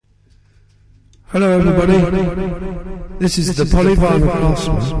Hello everybody, this is the Polyvinyl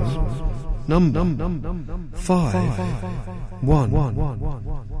Craftsmen, number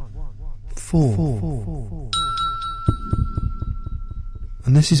 514.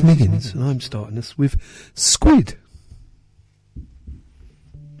 And this is Miggins, and I'm starting this with Squid.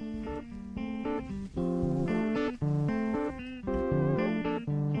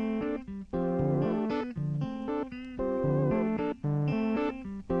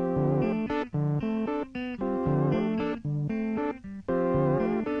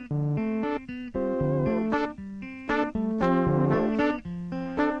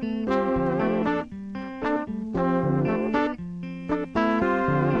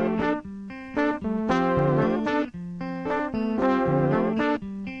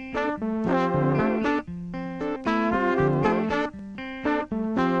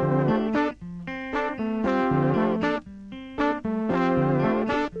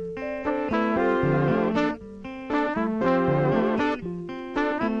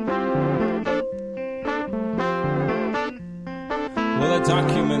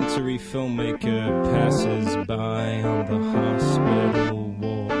 Documentary filmmaker passes by on the hospital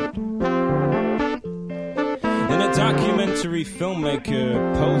ward. And a documentary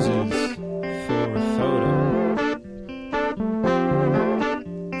filmmaker poses for a photo.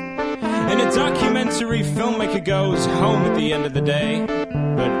 And a documentary filmmaker goes home at the end of the day.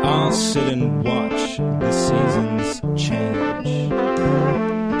 But I'll sit and watch the seasons change.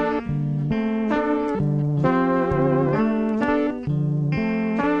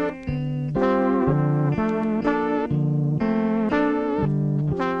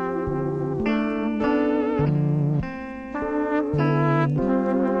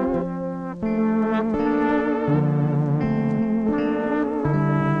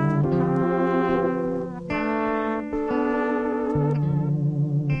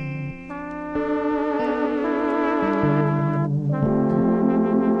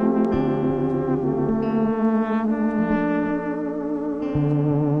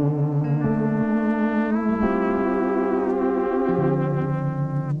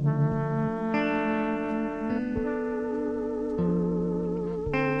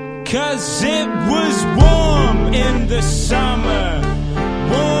 Cause it was warm in the summer,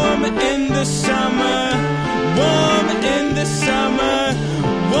 warm in the summer, warm in the summer,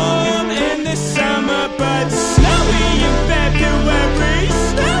 warm in the summer, but snowy in February,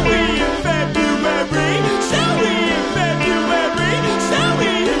 snowy in February, snowy in February,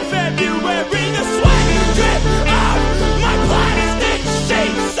 snowy in February. The sweat dripped off my plastic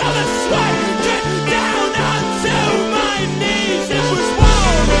sheets, so the sweat dripped down onto my knees. It was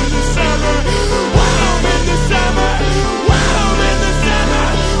warm in the summer, warm in the summer, warm in the summer,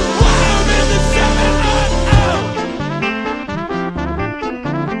 warm in the summer.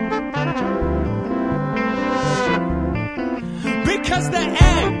 Because the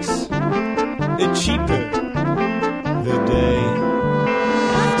eggs are cheaper the day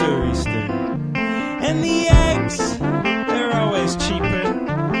after Easter, and the eggs they're always cheaper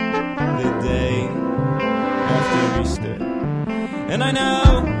the day after Easter. And I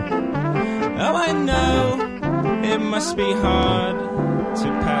know, oh I know, it must be hard to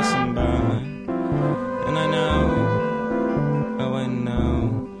pass him by. And I know, oh I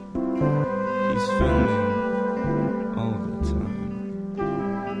know, he's filming all the time.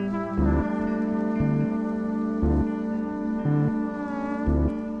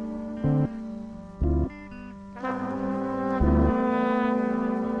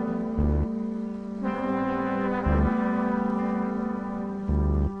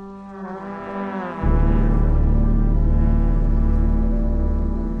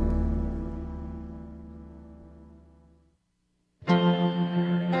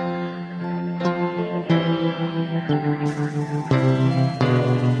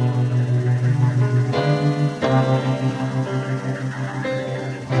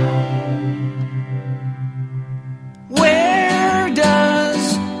 Where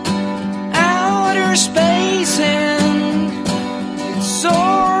does outer space end? It's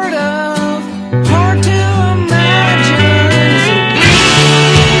sort of hard to imagine.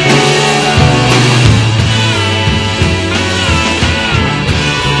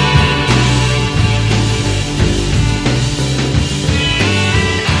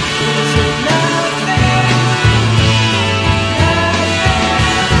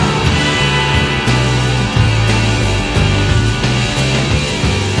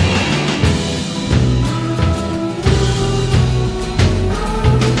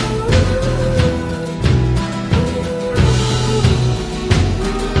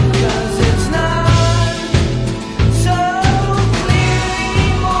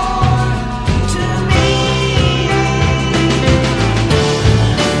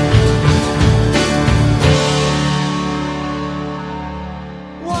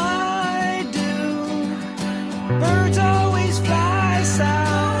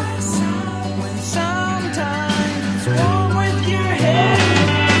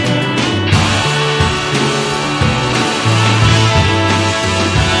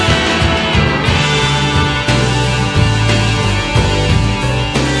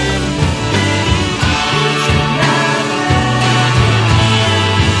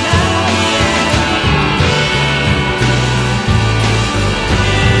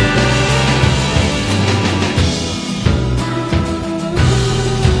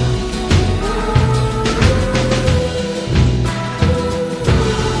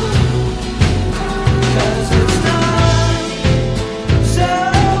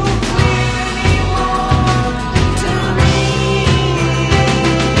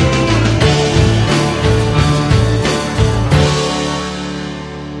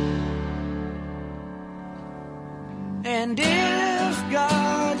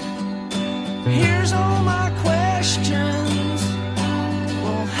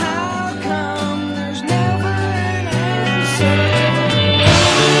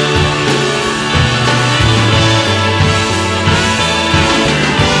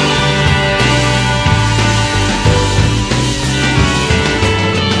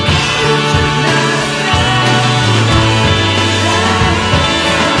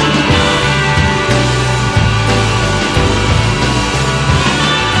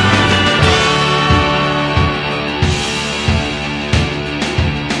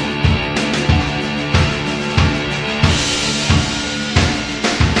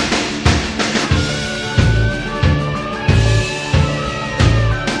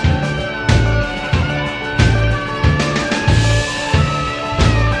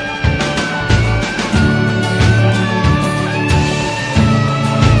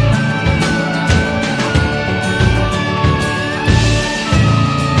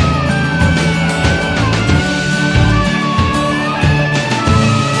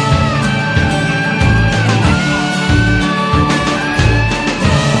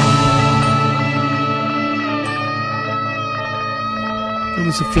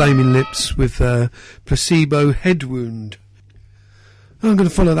 Flaming Lips with Placebo, Headwound. I'm going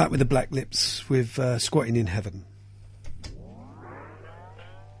to follow that with the Black Lips with Squatting in Heaven.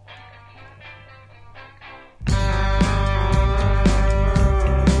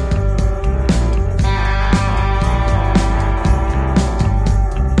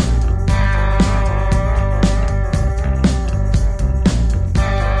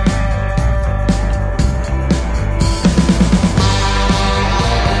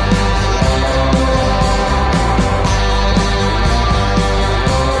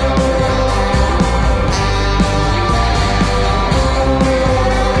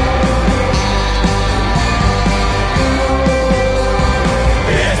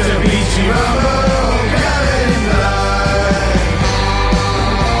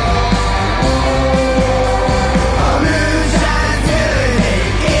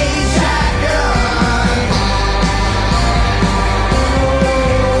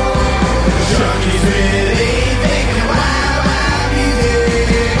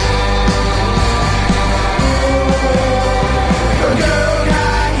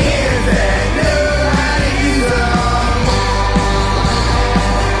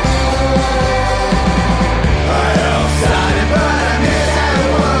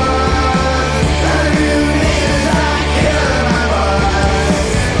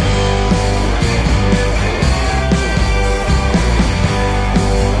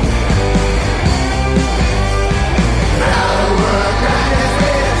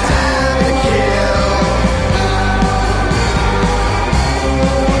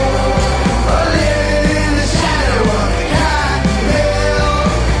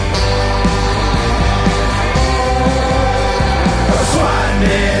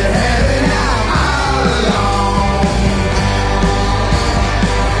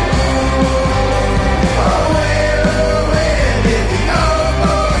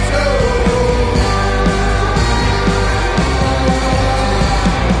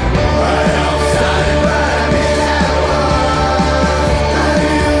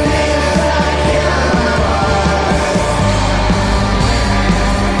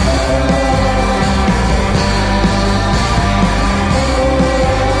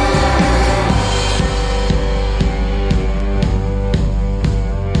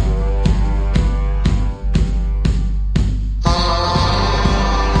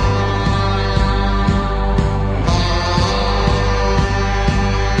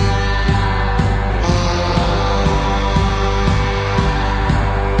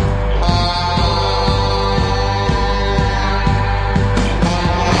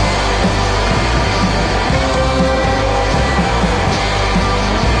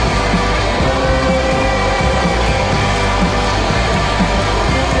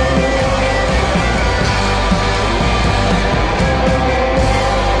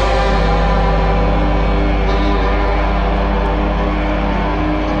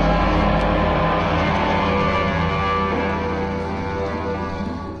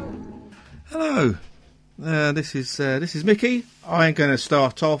 This is Mickey. I'm going to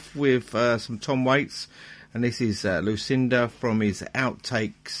start off with some Tom Waits, and this is Lucinda from his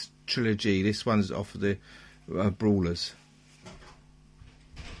Outtakes trilogy. This one's off of the Brawlers.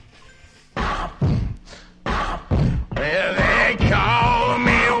 Well, they call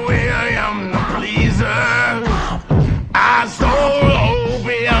me William the Pleaser. I stole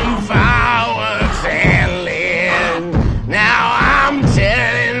opium, fireworks, and lead. Now I'm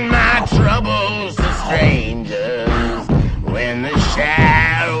telling my troubles to strangers. When the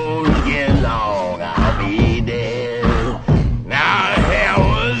shadows get long, I'll be dead. Now hair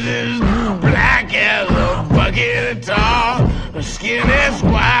was as black as a bucket of tar, her skin as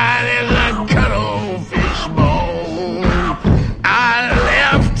white as a cuttlefish bone. I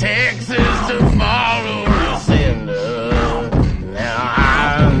left Texas to follow Lucinda. Now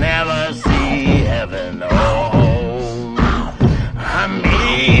I'll never see heaven or home. I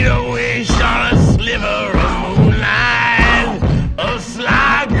made a wish on a sliver of moonlight, a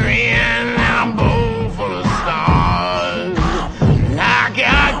sly grin and a bowl full of stars, like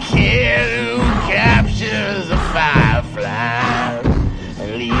a kid who captures a firefly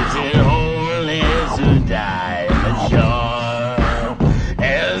and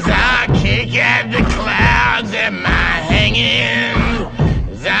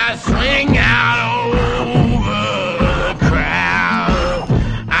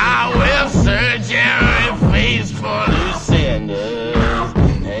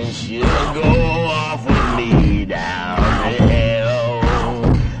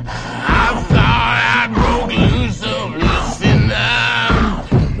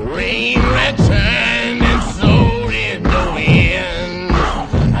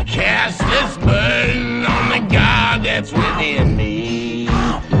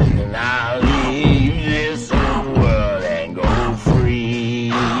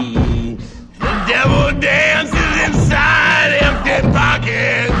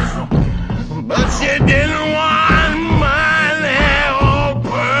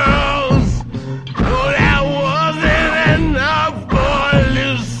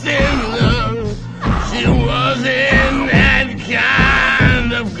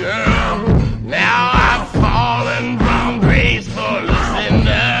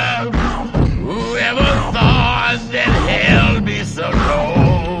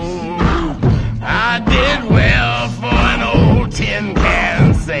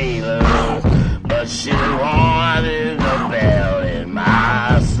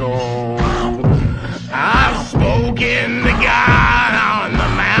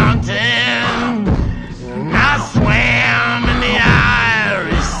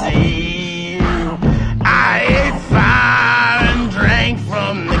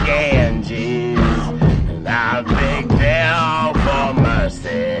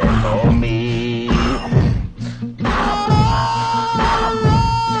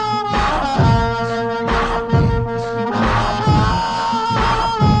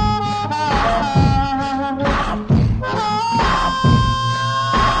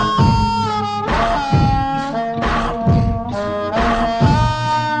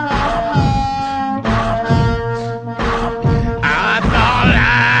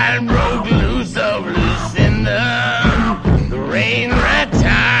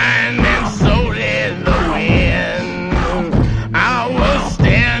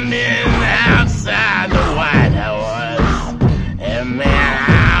then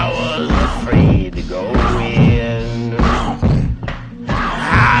I was afraid to go in. I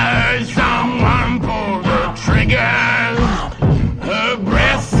heard someone pull the trigger. Her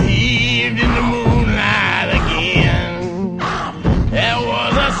breath heaved in the moonlight again. There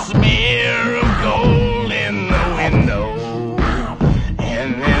was a smear of gold in the window,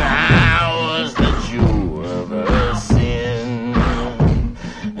 and then I was the Jew of her sin.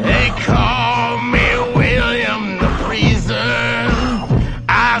 They called me William the Freezer.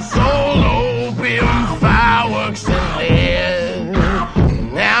 I sold opium, fireworks, and lead.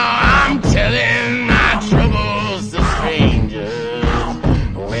 Now I'm telling my troubles to strangers.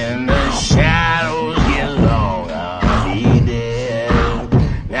 When the shadows get long, I'll be dead.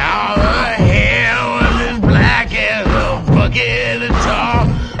 Now her hair was as black as a bucket of tar.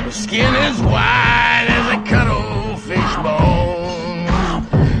 Her skin as white as a cuttlefish bone.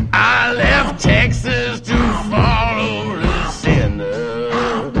 I left Texas to follow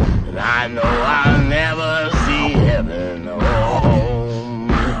Lucinda, and I know I'll never see heaven or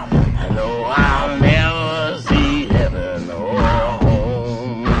home. I know I'll never see heaven or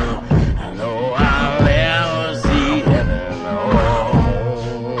home. I know I'll never see heaven or home.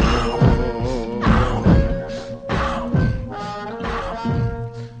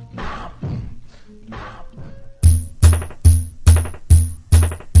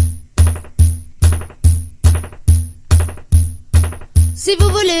 Si vous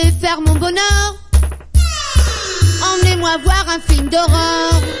voulez faire mon bonheur, emmenez-moi voir un film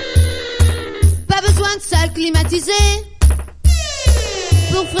d'horreur. Pas besoin de salle climatisée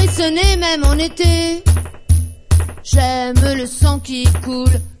pour frissonner même en été. J'aime le sang qui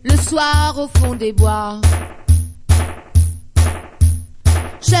coule le soir au fond des bois.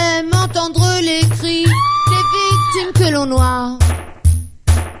 J'aime entendre les cris des victimes que l'on noie.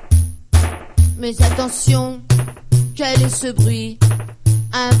 Mais attention, quel est ce bruit?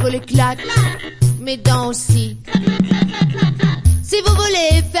 Un volet claque, mes dents aussi. Si vous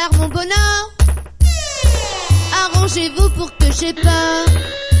voulez faire mon bonheur, arrangez-vous pour que j'ai peur.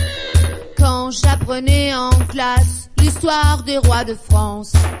 Quand j'apprenais en classe l'histoire des rois de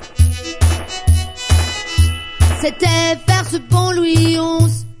France, c'était vers ce bon Louis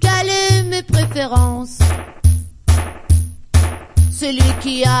XI qu'allaient mes préférences. Celui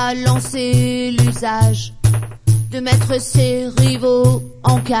qui a lancé l'usage de mettre ses rivaux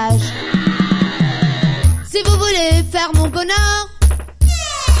en cage. Si vous voulez faire mon bonheur,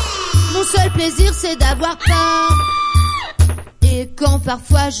 mon seul plaisir c'est d'avoir peur. Et quand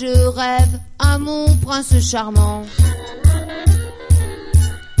parfois je rêve à mon prince charmant,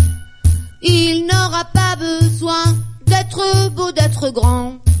 il n'aura pas besoin d'être beau, d'être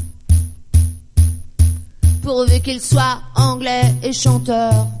grand, pourvu qu'il soit anglais et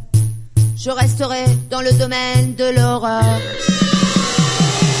chanteur. Je resterai dans le domaine de l'horreur.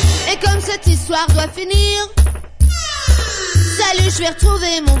 Et comme cette histoire doit finir, salut, je vais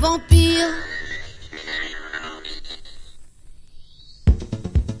retrouver mon vampire.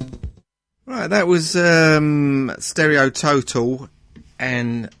 Right, that was Stereo Total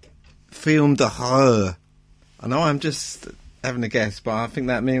and Film de Horreur. I know I'm just having a guess, but I think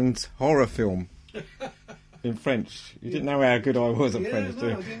that means horror film. In French. You didn't know how good I was at French, do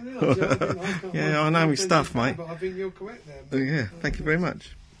you? I didn't realise. Yeah, I know my stuff, mate. But I think you're correct there. Yeah, thank you very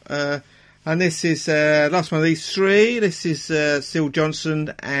much. And this is last one of these three. This is Syl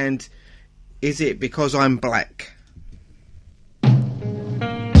Johnson and Is It Because I'm Black?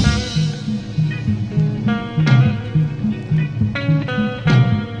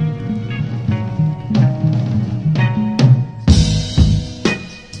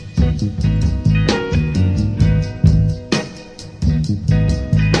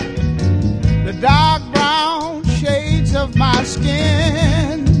 Dark brown shades of my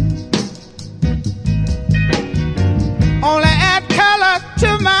skin only add color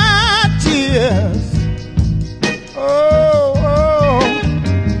to my tears. Oh, oh,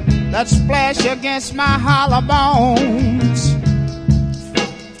 that splash against my hollow bones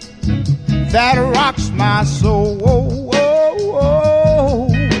that rocks my soul. Oh, oh,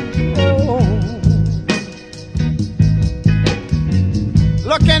 oh, oh.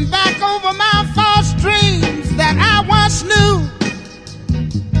 Looking back over my false dreams that I once knew,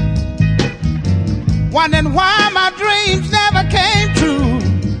 wondering why my dreams never came true.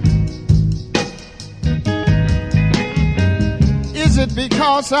 Is it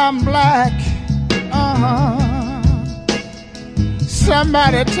because I'm black?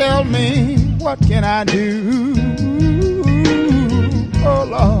 Somebody tell me, what can I do? Oh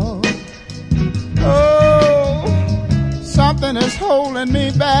Lord, oh, something is holding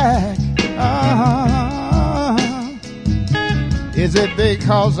me back. Is it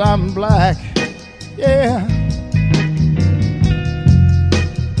because I'm black? Yeah.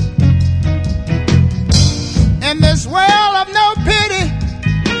 In this world of no pity,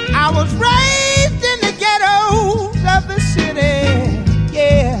 I was raised in the ghettos of the city.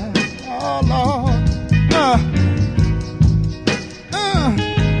 Yeah. Oh, Lord.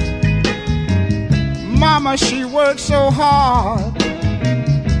 Mama, she worked so hard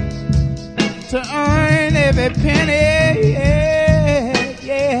to earn every penny. Yeah,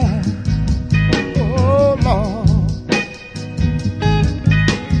 yeah. Oh, Lord.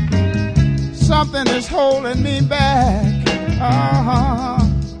 Something is holding me back.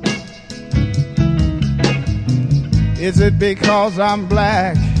 Is it because I'm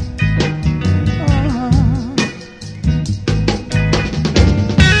black?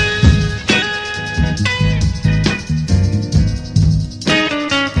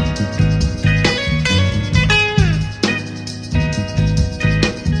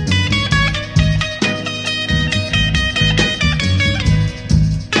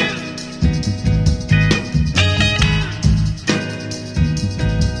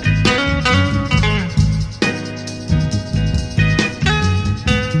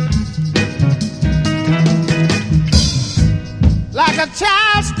 A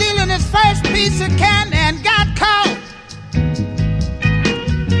child stealing his first piece of candy and got caught.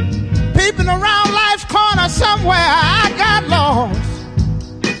 Peeping around life's corner somewhere, I got lost.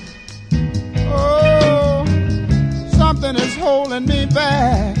 Oh, something is holding me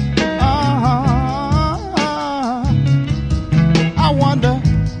back. I wonder,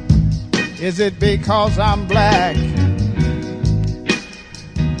 is it because I'm black?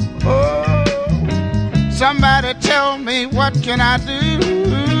 Oh, somebody tell me, what can I do?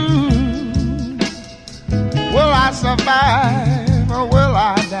 Will I survive or will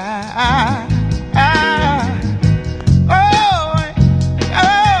I die? Oh,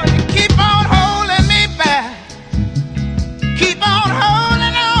 you keep on holding me back. Keep on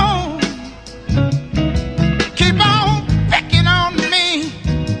holding on. Keep on picking on me.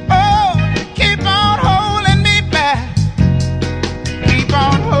 Oh, keep on holding me back. Keep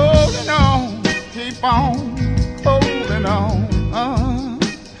on holding on. Keep on holding on.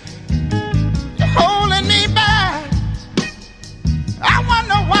 You're holding me back. I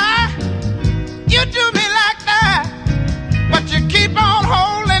wonder why you do me like that. But you keep on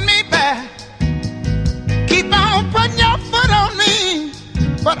holding me back. Keep on putting your foot on me.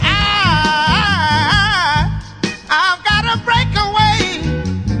 But I've got to break away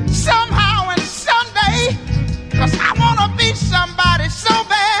somehow and someday. 'Cause I want to be somebody so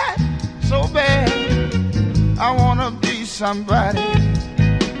bad, so bad. I wanna be somebody.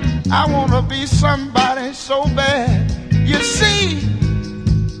 I wanna be somebody so bad. You see,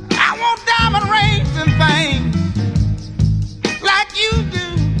 I want diamond rings and things like you do.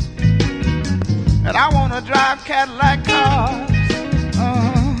 And I wanna drive Cadillac cars.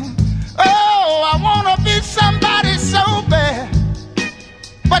 Oh, I wanna be somebody so bad.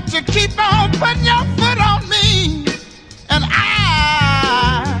 But you keep on putting your foot on me. And I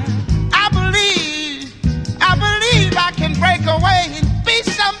believe I can break away and be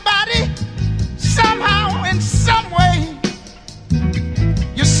somebody somehow in some way.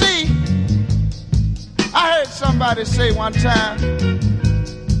 You see, I heard somebody say one time,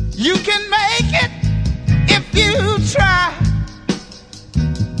 you can make it if you try.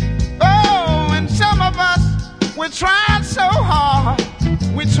 Oh, and some of us, we're trying so hard.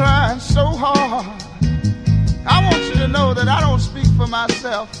 We're trying so hard. I want you to know that I don't speak for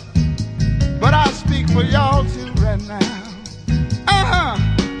myself, but I speak for y'all too right now.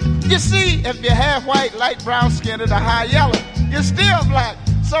 You see, if you're half white, light brown skin, or the high yellow, you're still black.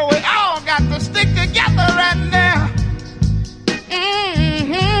 So we all got to stick together right now.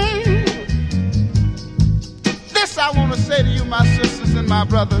 This I want to say to you, my sisters and my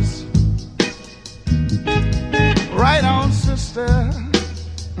brothers. Right on, sister.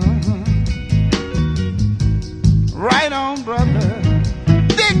 Right on, brother.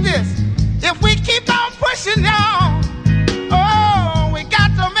 Dig this. If we keep on pushing, y'all, oh, we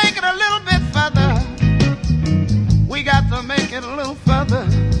got to make it a little bit further. We got to make it a little further.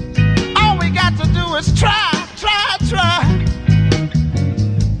 All we got to do is try.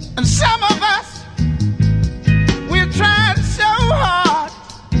 And some of us, we're trying so hard.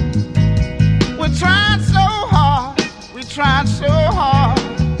 We're trying so hard. We're trying so hard.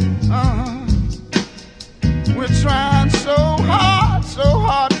 We're trying so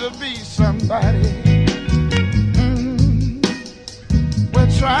hard to be somebody.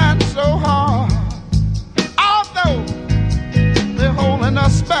 We're trying so hard, although they're holding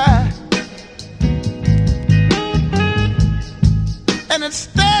us back. And it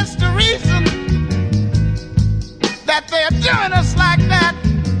stands to reason that they're doing us like that.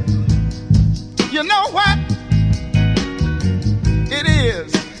 You know what? It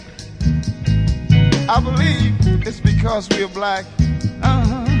is. I believe it's because we're black.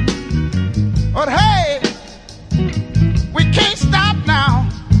 But hey, we can't stop now.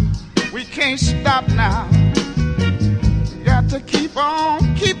 We can't stop now. We got to keep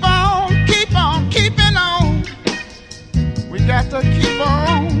on, keep on, keep on, keeping on. We got to keep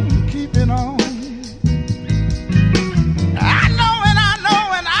on, keeping on. I know and I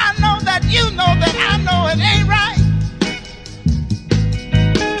know and I know that you know that I know it ain't right.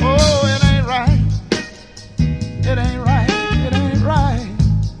 Oh, it ain't right. It ain't right. It ain't right.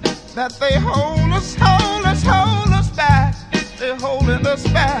 That they hold us, hold us, hold us back. They're holding us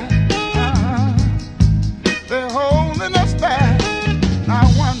back. They're holding us back. I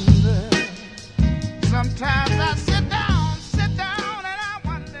wonder. Sometimes I sit down, and I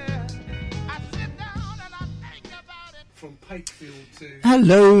wonder. I sit down and I think about it. From Pakefield to...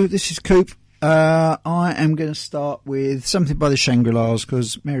 Hello, this is Coop. I am going to start with something by the Shangri-Las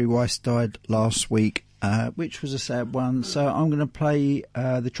because Mary Weiss died last week, which was a sad one. So I'm going to play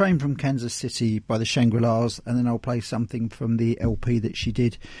The Train from Kansas City by the Shangri-Las, and then I'll play something from the LP that she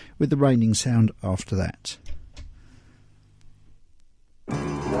did with the raining sound after that.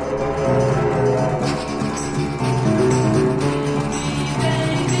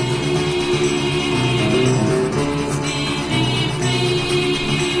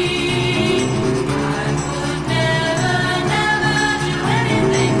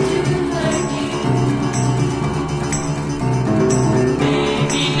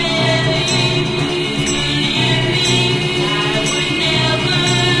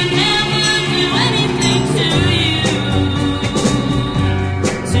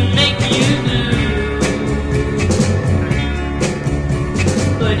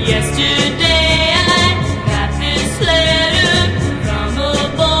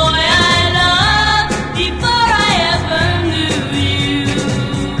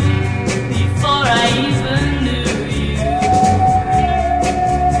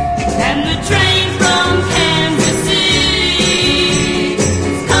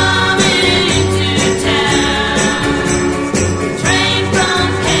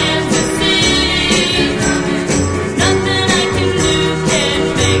 Nothing I can do can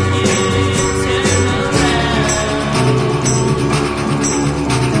make you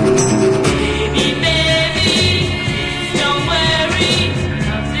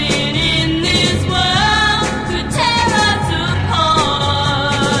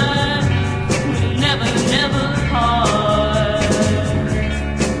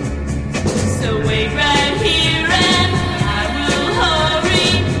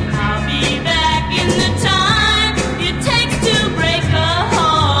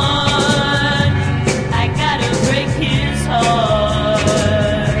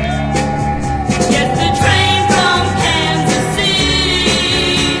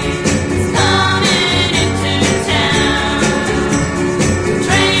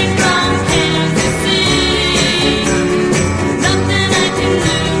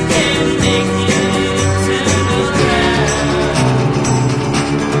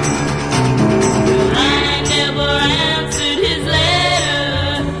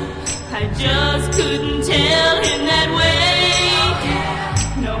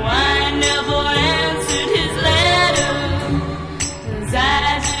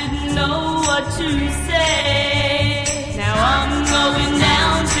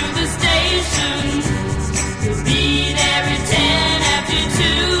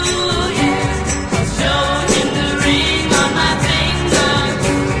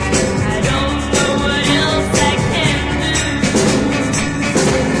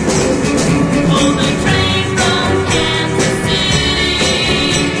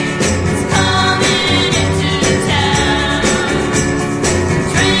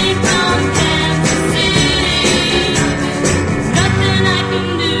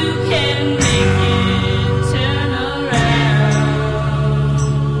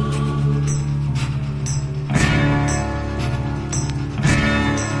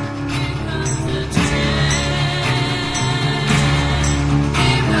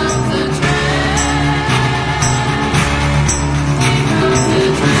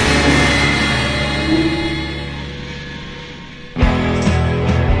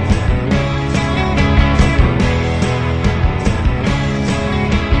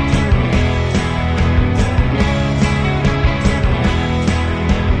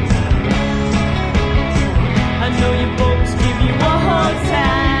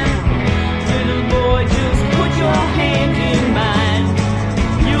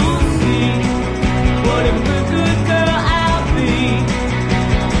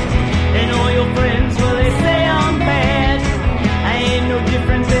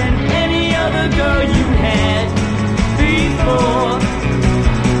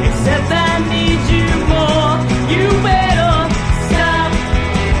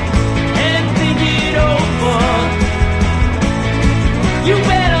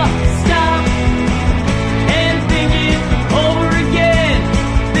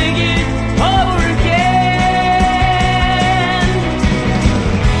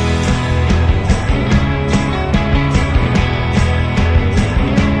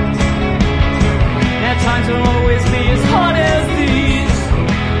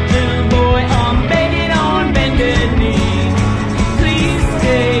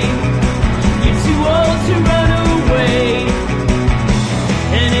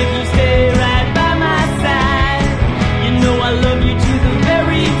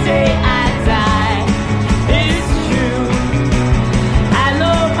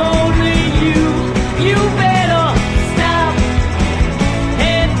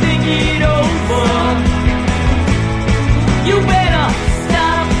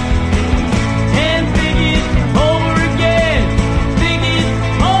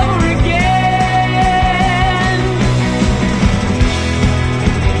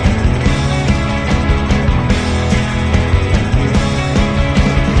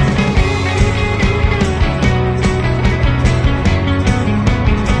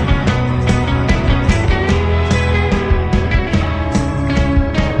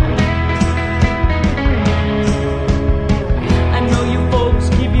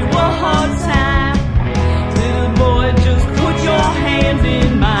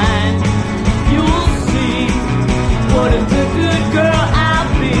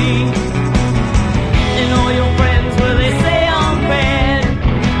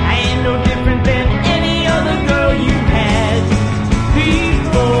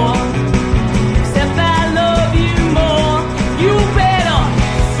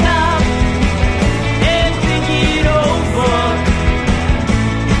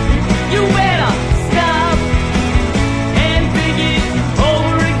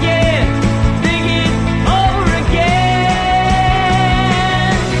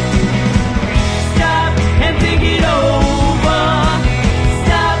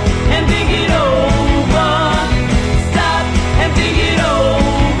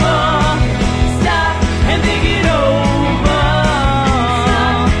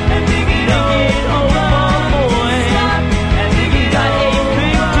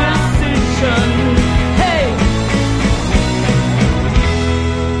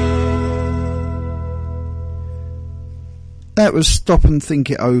That was Stop and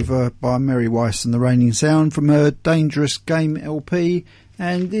Think It Over by Mary Weiss and the Raining Sound from her Dangerous Game LP.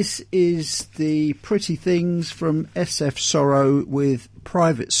 And this is the Pretty Things from SF Sorrow with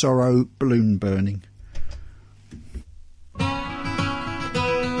Private Sorrow Balloon Burning.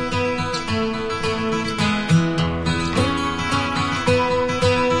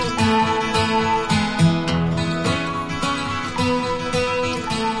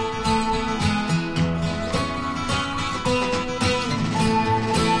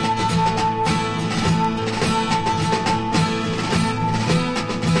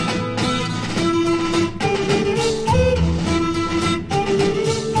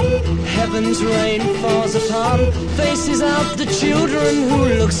 Rain falls upon faces of the children who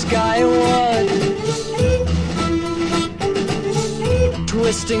look skyward,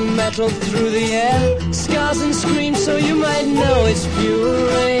 twisting metal through the air, scars and screams so you might know it's pure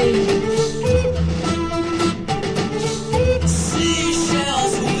rain.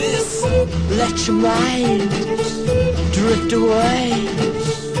 Seashells whistle, let your mind drift away.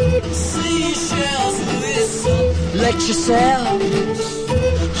 Seashells whistle, let yourself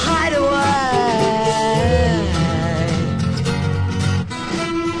hide away.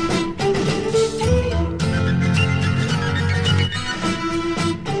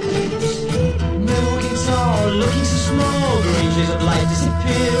 Milking tall, looking so small, green trees of light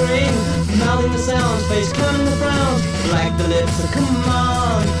disappearing, mouthing the sounds, face combing the frowns, black the lips of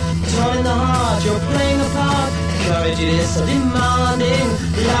command, torn in the heart, you're playing a part, courage it is so demanding,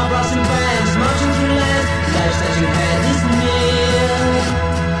 loud brass and bands, marching through lands, life that you had is near.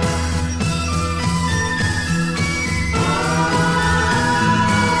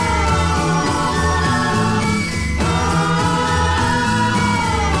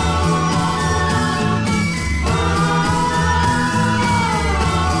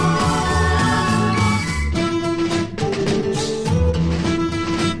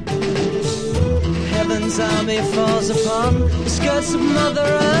 Army falls upon the skirts of Mother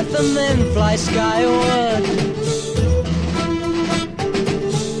Earth and then fly skyward,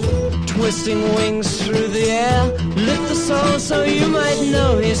 twisting wings through the air, lift the soul so you might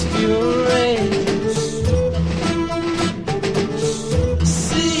know his fury.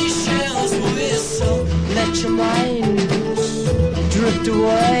 Seashells whistle, let your mind drift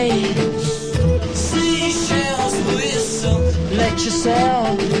away. Seashells whistle, let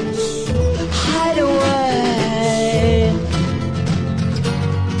yourself hide away.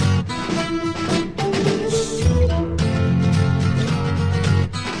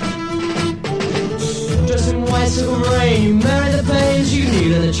 Dressed in white silk rain, you marry the pains, you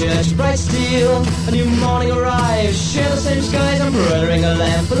kneel in the church, bright steel. A new morning arrives, share the same skies, embroidering a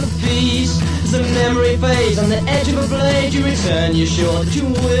lamp full of peace. As the memory fades on the edge of a blade, you return, you're sure that you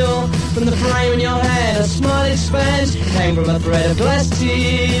will. From the frame in your hand, a smile expands, hang from a thread of glass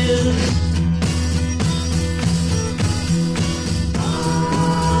tears.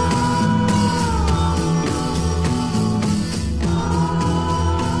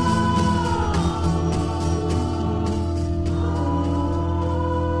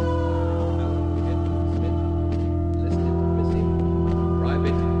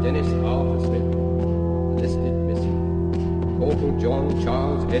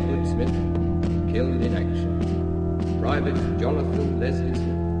 Edward Smith, killed in action. Private Jonathan Leslie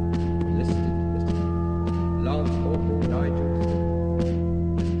Smith, enlisted missing. Lance Corporal Nigel Smith, enlisted.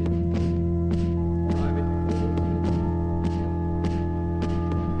 Private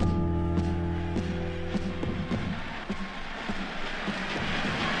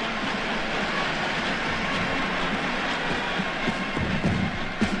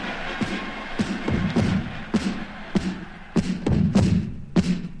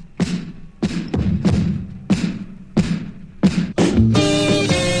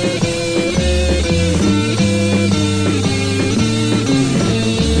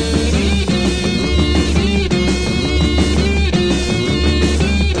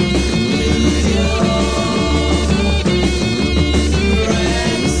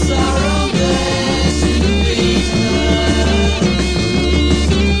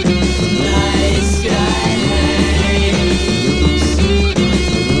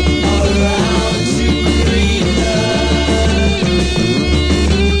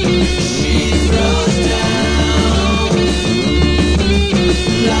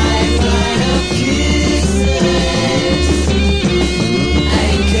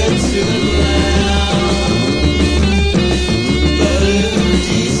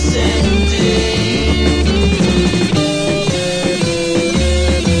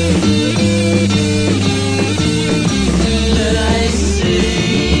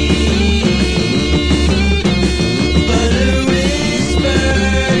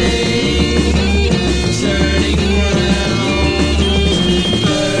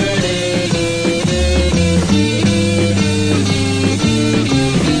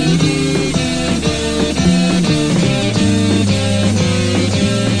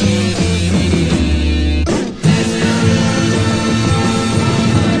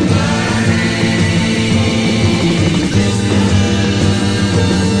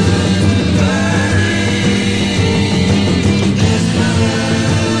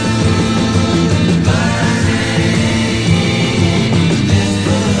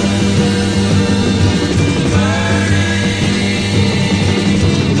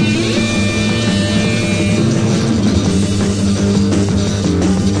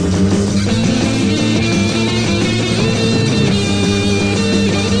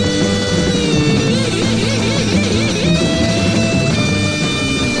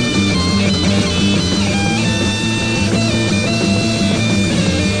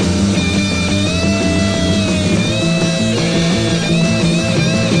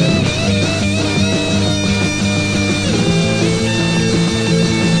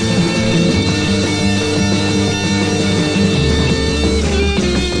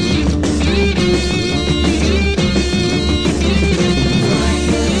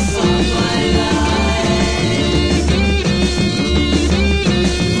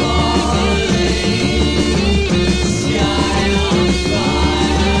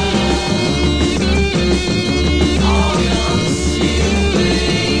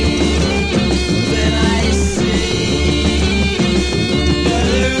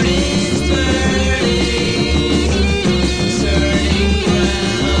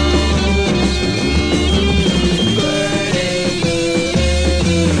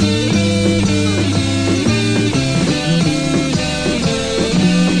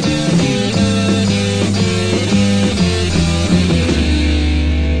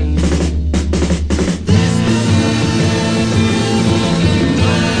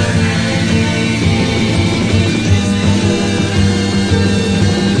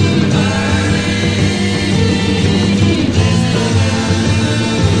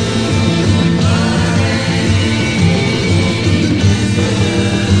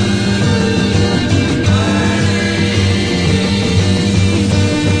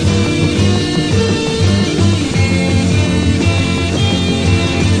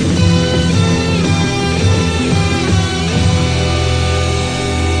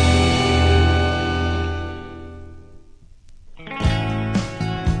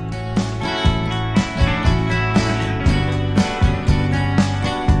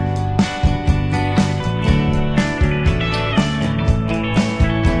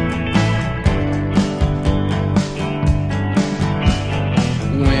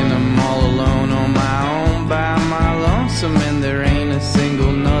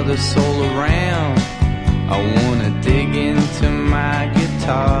others all around. I wanna dig into my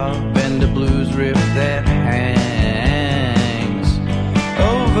guitar, bend the blues riff that hangs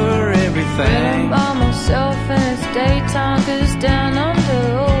over everything. When I'm by myself and it's daytime, 'cause down under,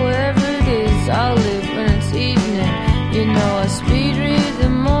 oh, wherever it is, I live when it's evening. You know I speed read the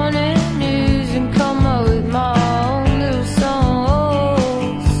morning news and come up with my own little song.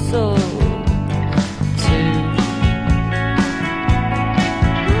 Oh, so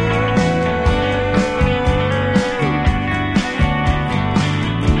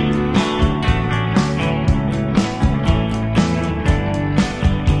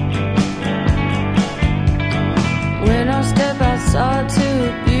when I step outside to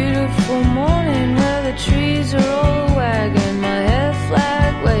a beautiful morning where the trees are all wagging, my hair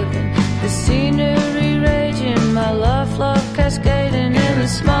flag waving, the scenery raging, my love cascading in the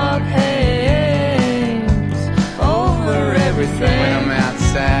smog haze over everything. When I'm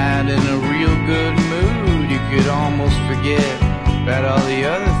outside in a real good mood, you could almost forget about all the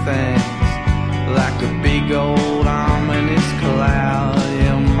other things, like a big old ominous cloud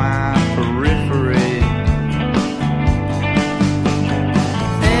in my periphery.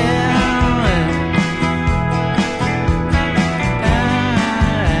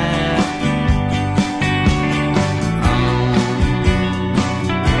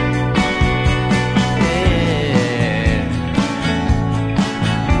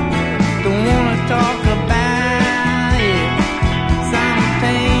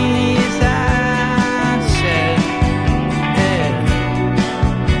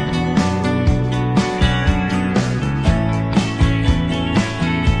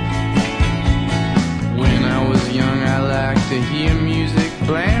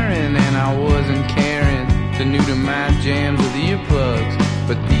 Jams with earplugs,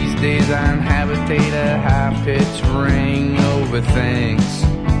 but these days I inhabitate a high-pitched ring over things.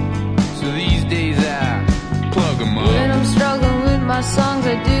 So these days I plug them up. When I'm struggling with my songs,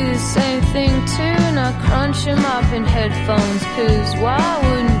 I do the same thing too, and I crunch them up in headphones, 'cause why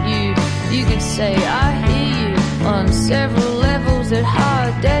wouldn't you? You could say I hear you on several levels at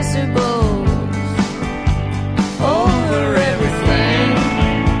high decibels over everything.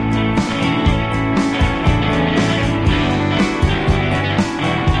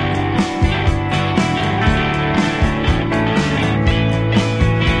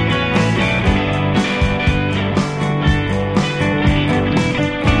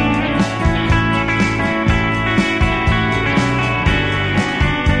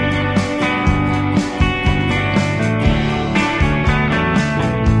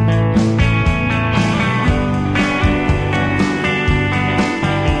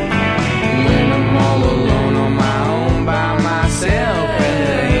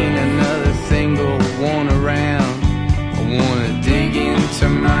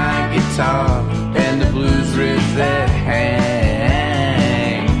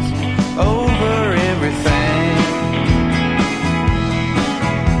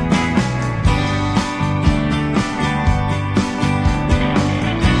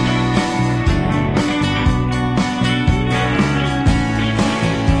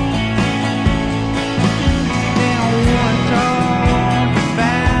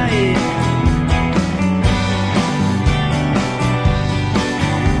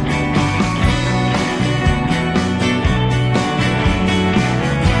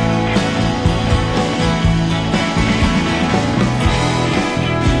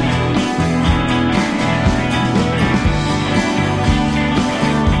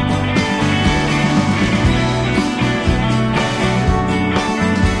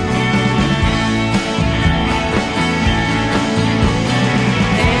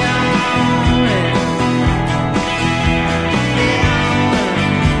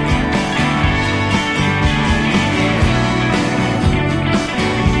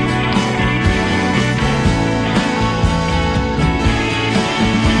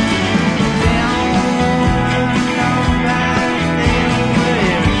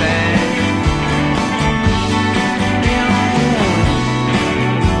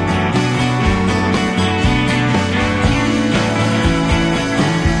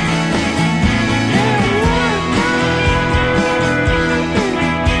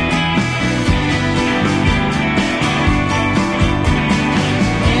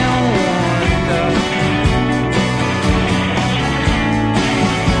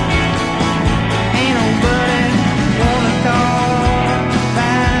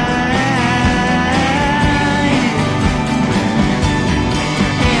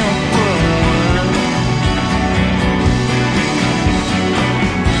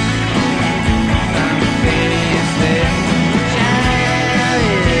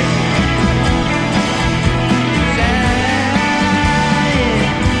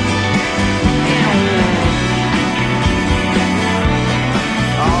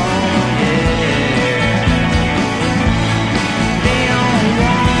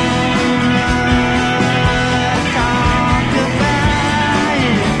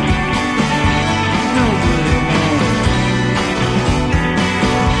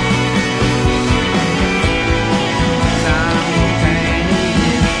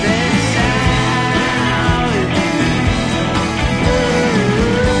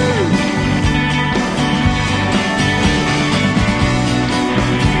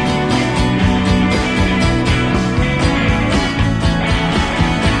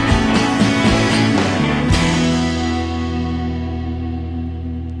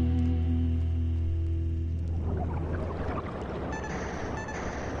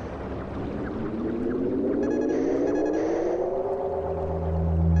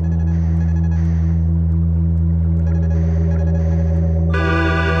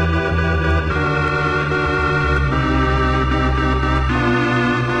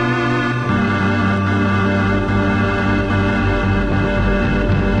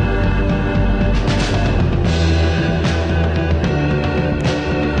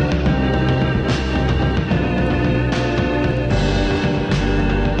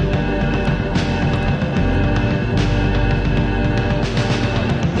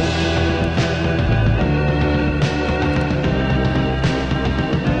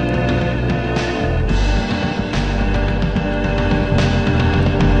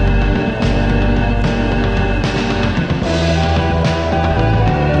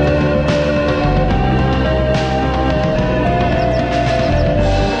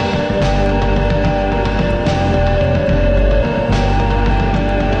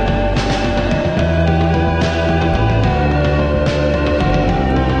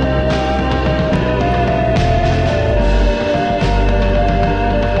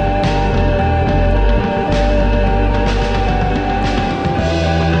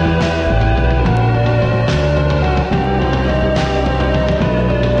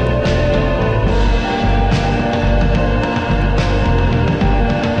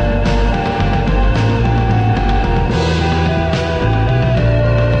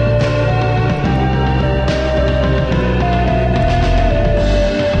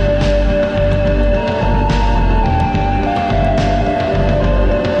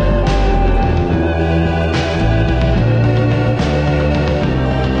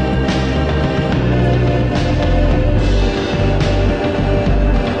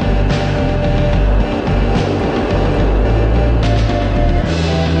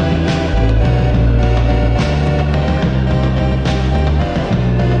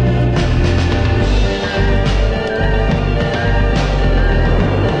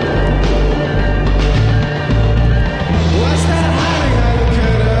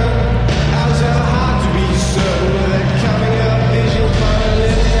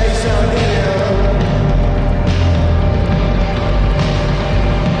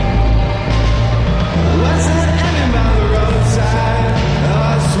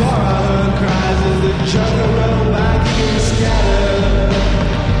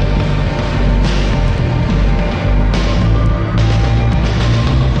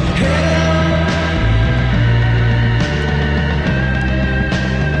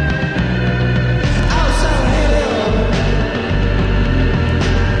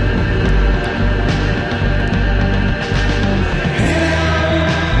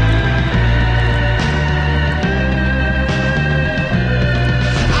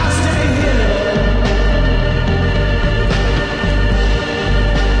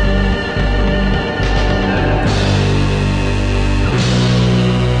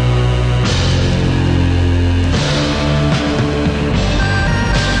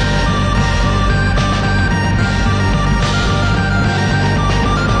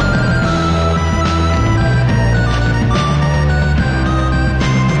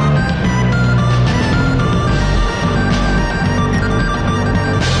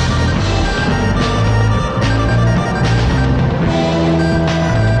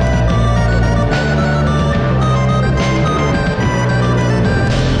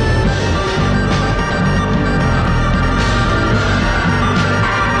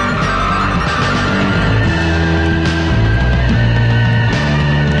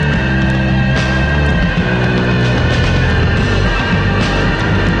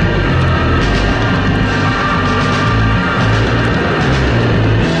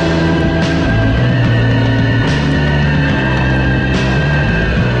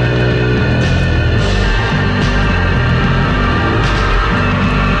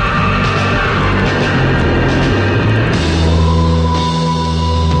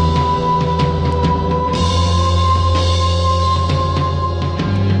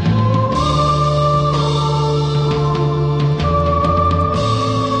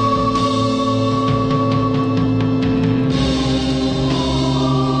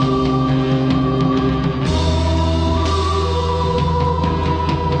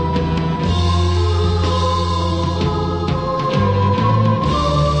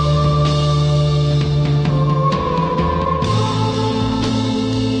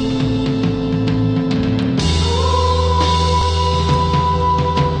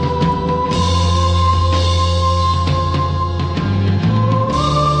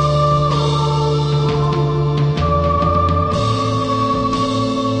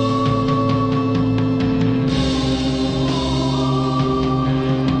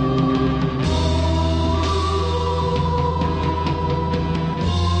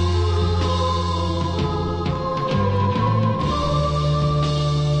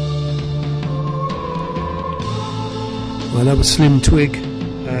 That was Slim Twig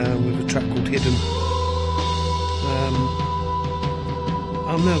with a track called Hidden.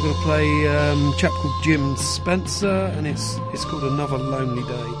 I'm now going to play a chap called Jim Spencer, and it's called Another Lonely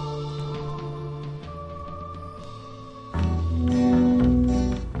Day.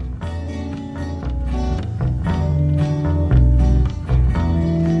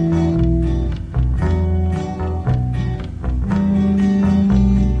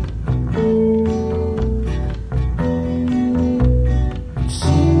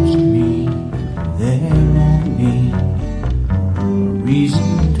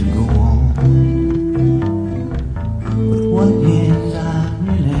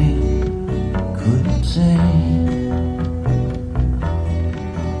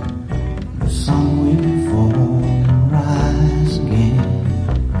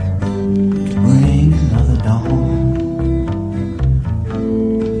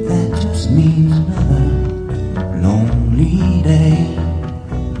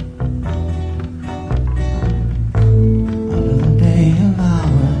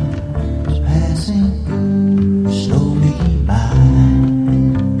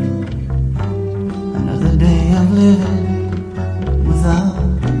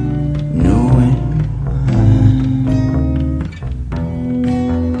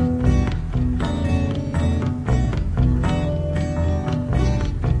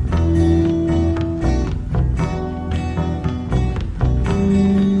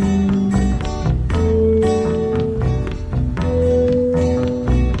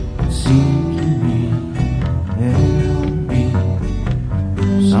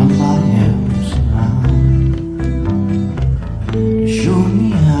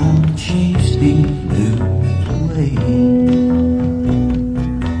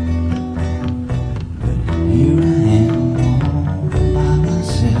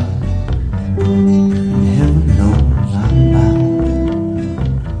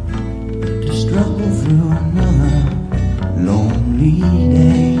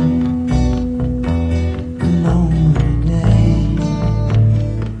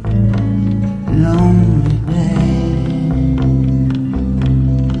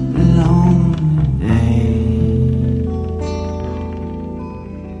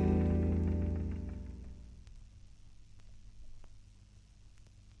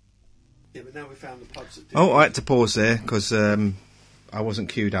 Oh, I had to pause there because I wasn't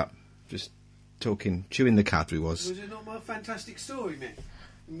queued up. Just talking, chewing the cud. Was it not my fantastic story, Mick?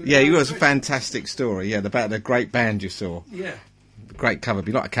 Yeah, it was a fantastic story. Yeah, about the great band you saw. Yeah. Great cover.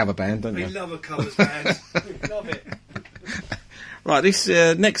 You like a cover band, don't you? We love a covers band. We love it. Right, this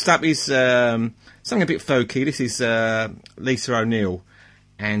next up is something a bit folky. This is Lisa O'Neill,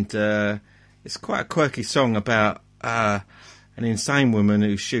 and it's quite a quirky song about an insane woman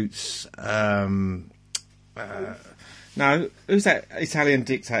who shoots. No, who's that Italian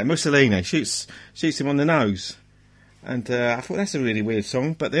dictator? Mussolini shoots him on the nose, and I thought that's a really weird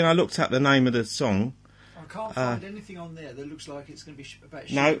song. But then I looked up the name of the song. I can't find anything on there that looks like it's going to be about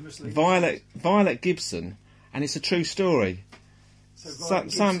shooting No, Mussolini. Violet Gibson, and it's a true story. So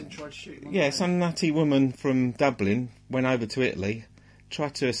Gibson tried to shoot him on the nose. Some nutty woman from Dublin went over to Italy,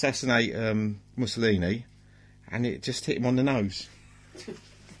 tried to assassinate Mussolini, and it just hit him on the nose.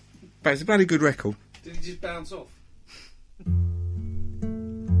 But it's a bloody good record. Did he just bounce off?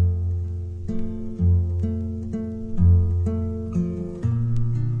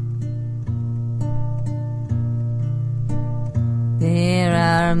 There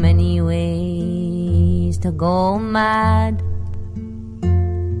are many ways to go mad.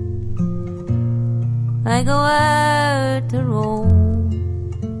 I go out to roam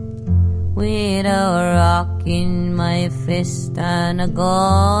with a rock in my fist and a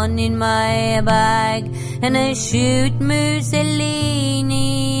gun in my bag, and I shoot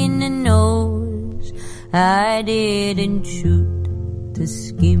Mussolini in the nose. I didn't shoot to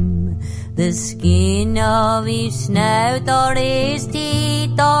skim the skin of his snout or his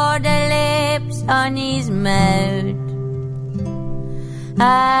teeth or the lips on his mouth.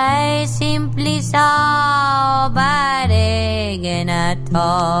 I simply saw a bad egg and I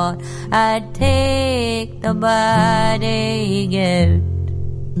thought I'd take the bad egg out.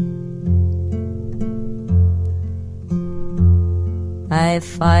 I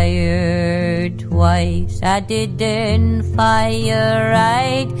fired twice, I didn't fire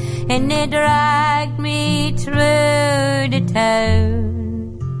right, and they dragged me through the town.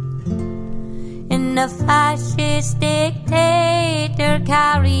 And the fascist dictator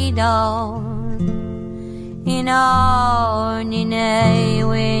carried on, and I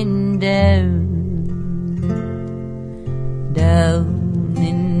went down, down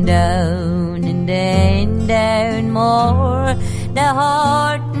and down and then down more. more the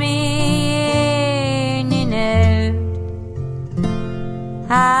hurt me in and out.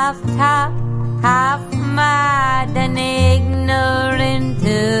 Half top, half mad and ignorant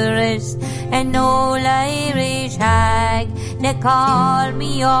tourist, an old Irish hag, they call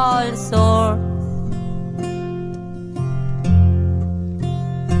me all sorts.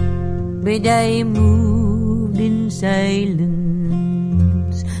 But I moved in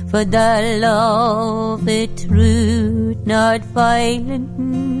silence, for the love of truth, not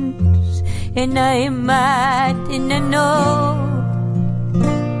violence, and I'm mad in the know.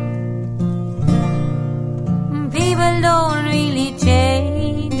 People don't really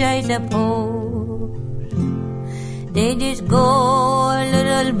change, I suppose. They just go a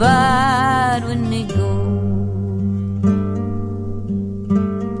little bad when they go.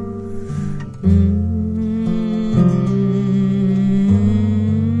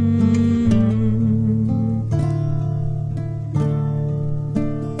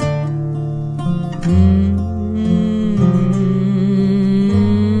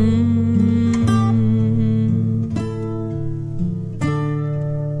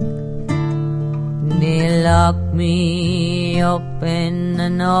 Lock me up in the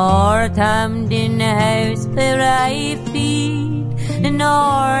Northampton house where I feed the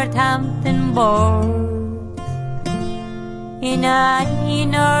Northampton birds. And I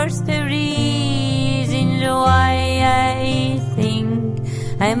nurse the reasons why I think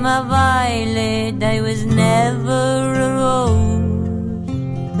I'm a violet, I was never a rose.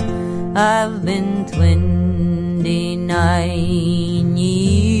 I've been 29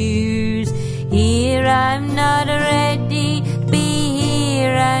 years here, I'm not ready to be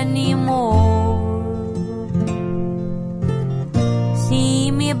here anymore.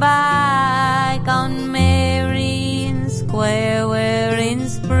 See me back on Marion Square, where in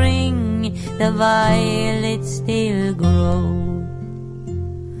spring the violets still grow.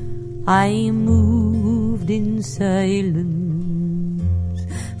 I moved in silence,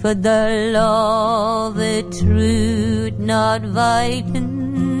 for the love of truth, not violence.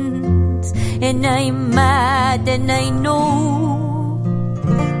 And I'm mad and I know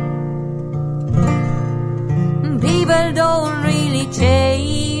people don't really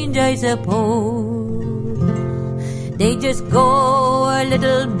change, I suppose. They just go a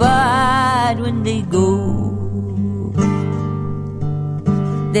little bad when they go.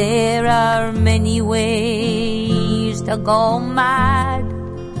 There are many ways to go mad.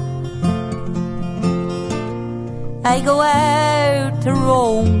 I go out to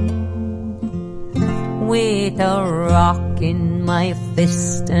roam with a rock in my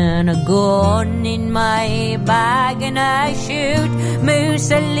fist and a gun in my bag, and I shoot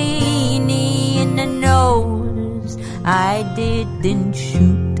Mussolini in the nose. I didn't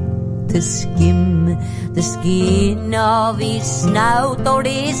shoot to skim the skin of his snout or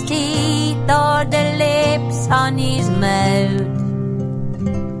his teeth or the lips on his mouth.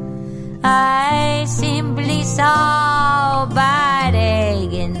 I simply saw a bad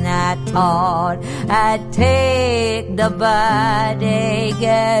egg and I thought I'd take the bad egg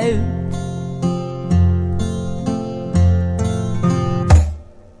out.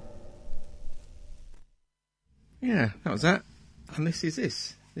 Yeah, that was that. And this is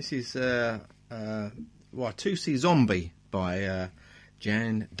this. This is Watusi Zombie by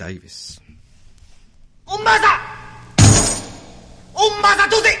Jan Davies. Ummasa! Ummasa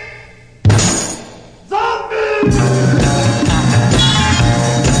tutti!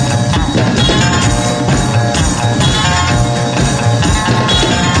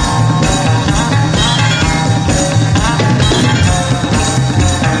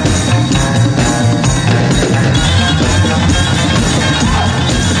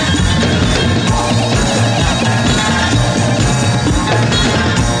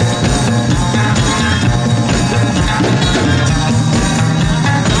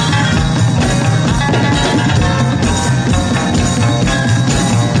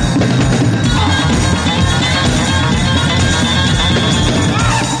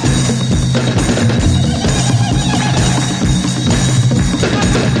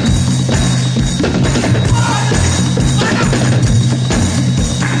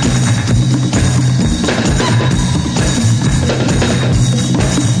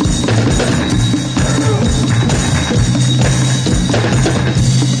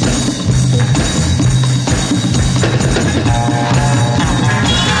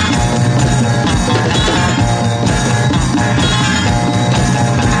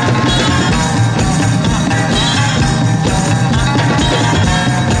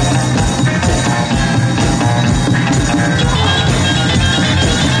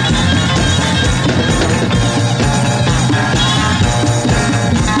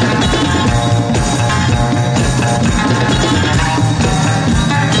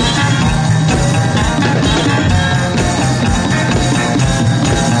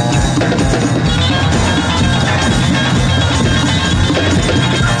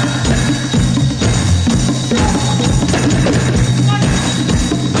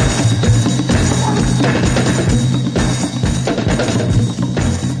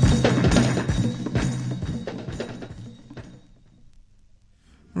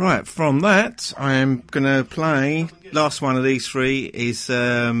 Right, from that, I am going to play. Last one of these three is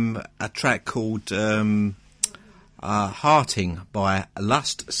a track called Hearting by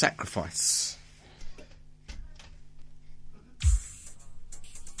Lust Sacrifice.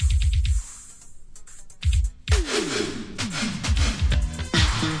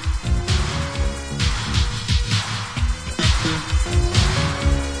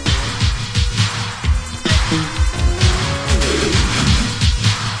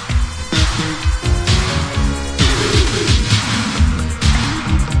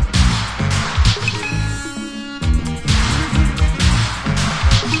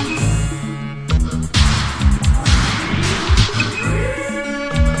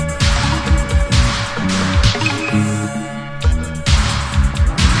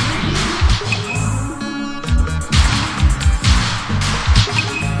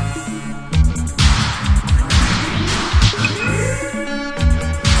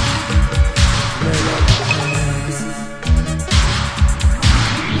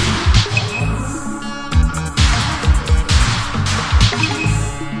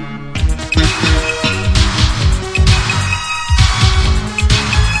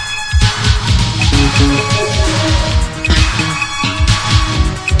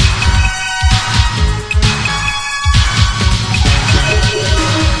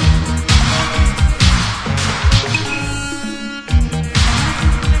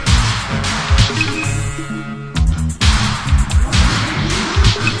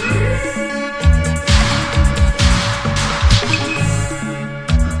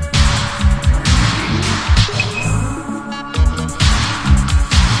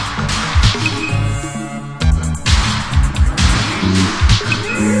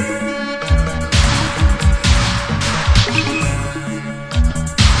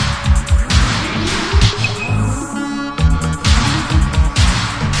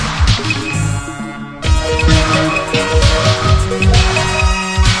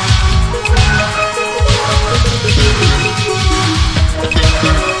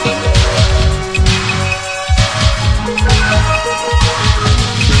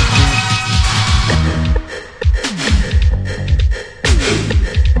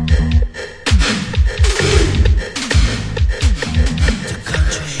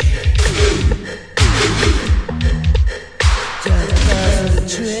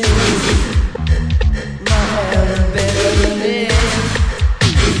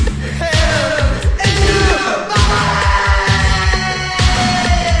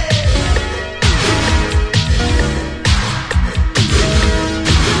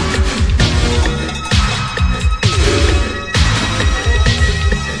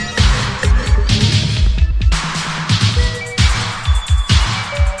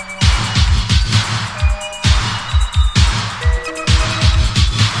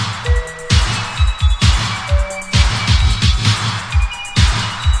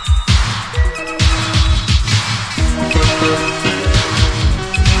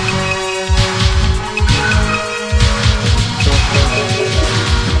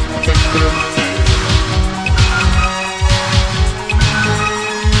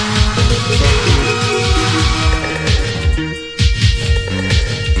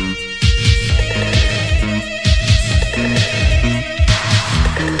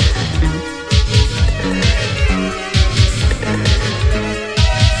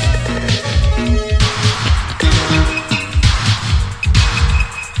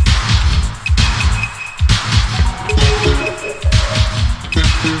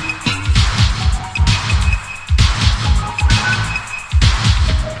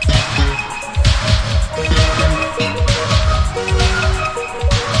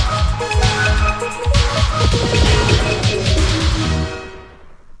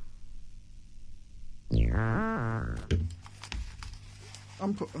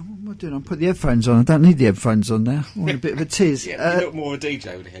 What am I doing? I'm putting the headphones on. I don't need the headphones on now. I want a bit of a tiz. Yeah, you look more a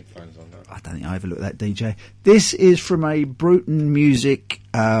DJ with the headphones on. I don't think I ever look that DJ. This is from a Bruton Music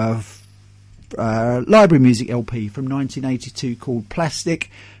library music LP from 1982 called Plastic.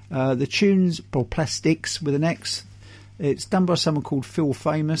 The tunes, or Plastics with an X, it's done by someone called Phil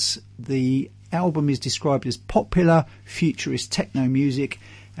Famous. The album is described as popular futurist techno music,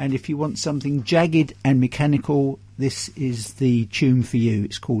 and if you want something jagged and mechanical, this is the tune for you.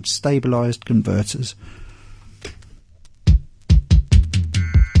 It's called Stabilised Converters.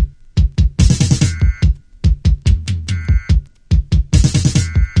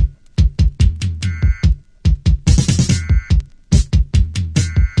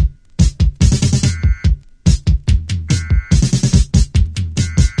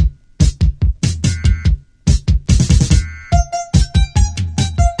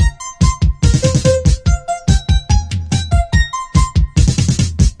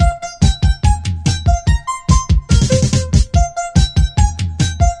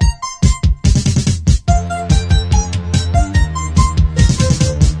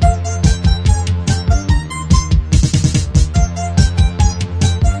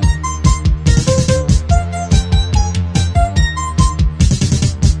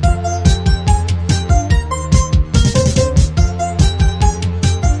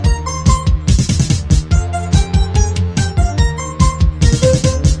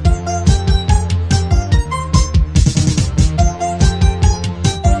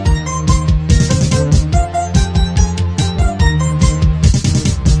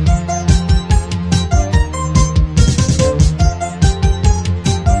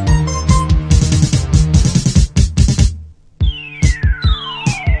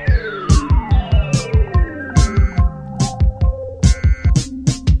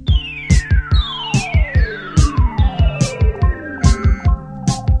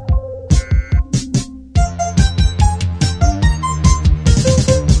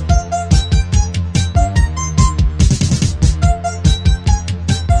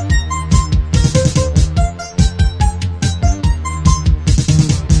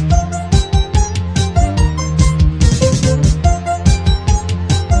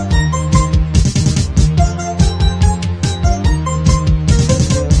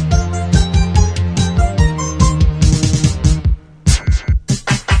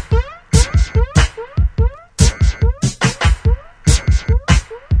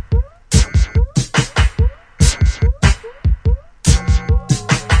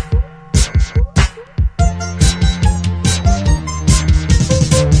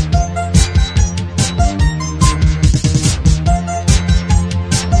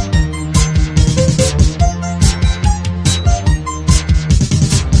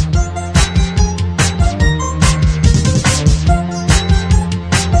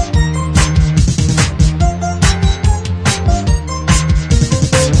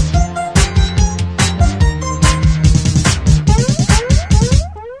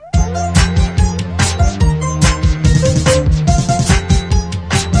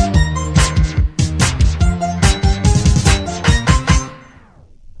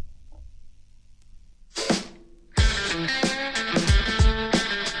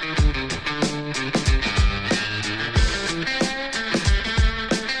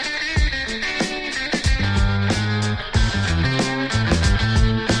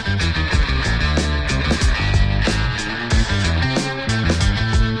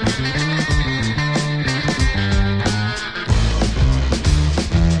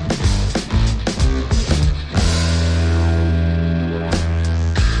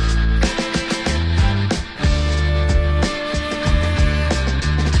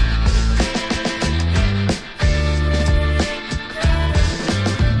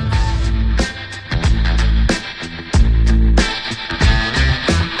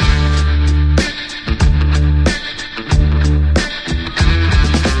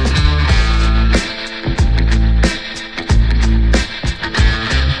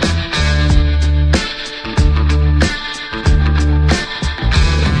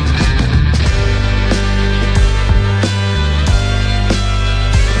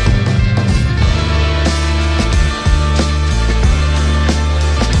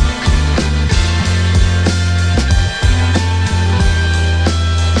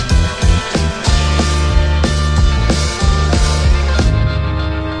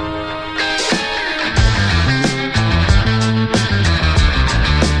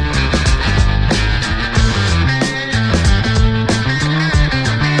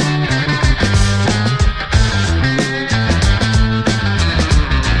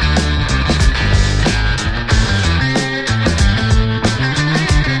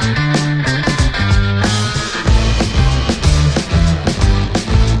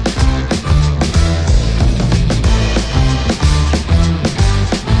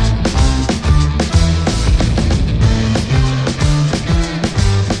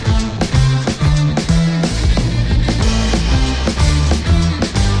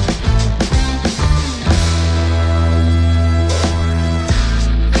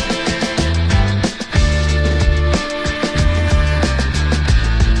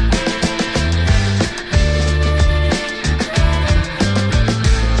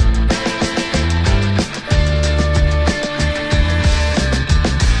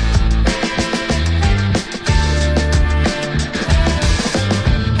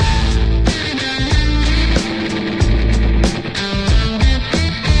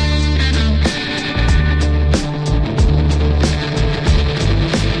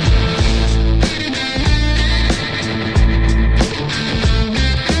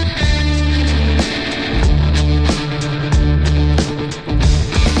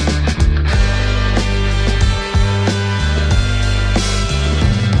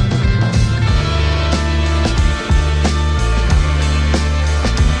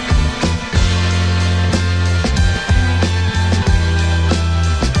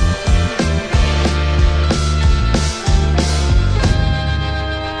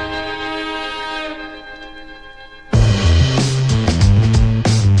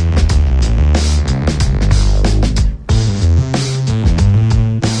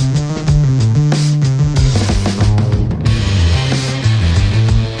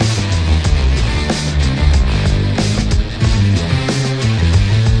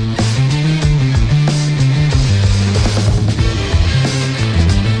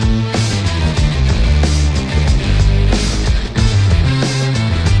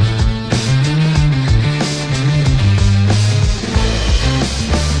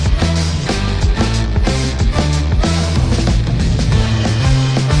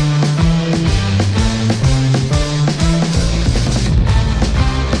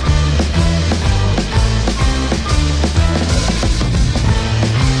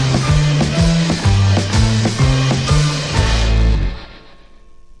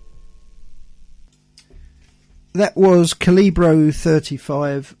 That was Calibro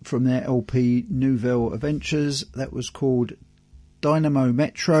 35 from their LP Nouvelle Adventures. That was called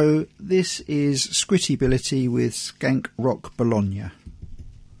Dinamometro. This is Scritti Politti with Skank Rock Bologna.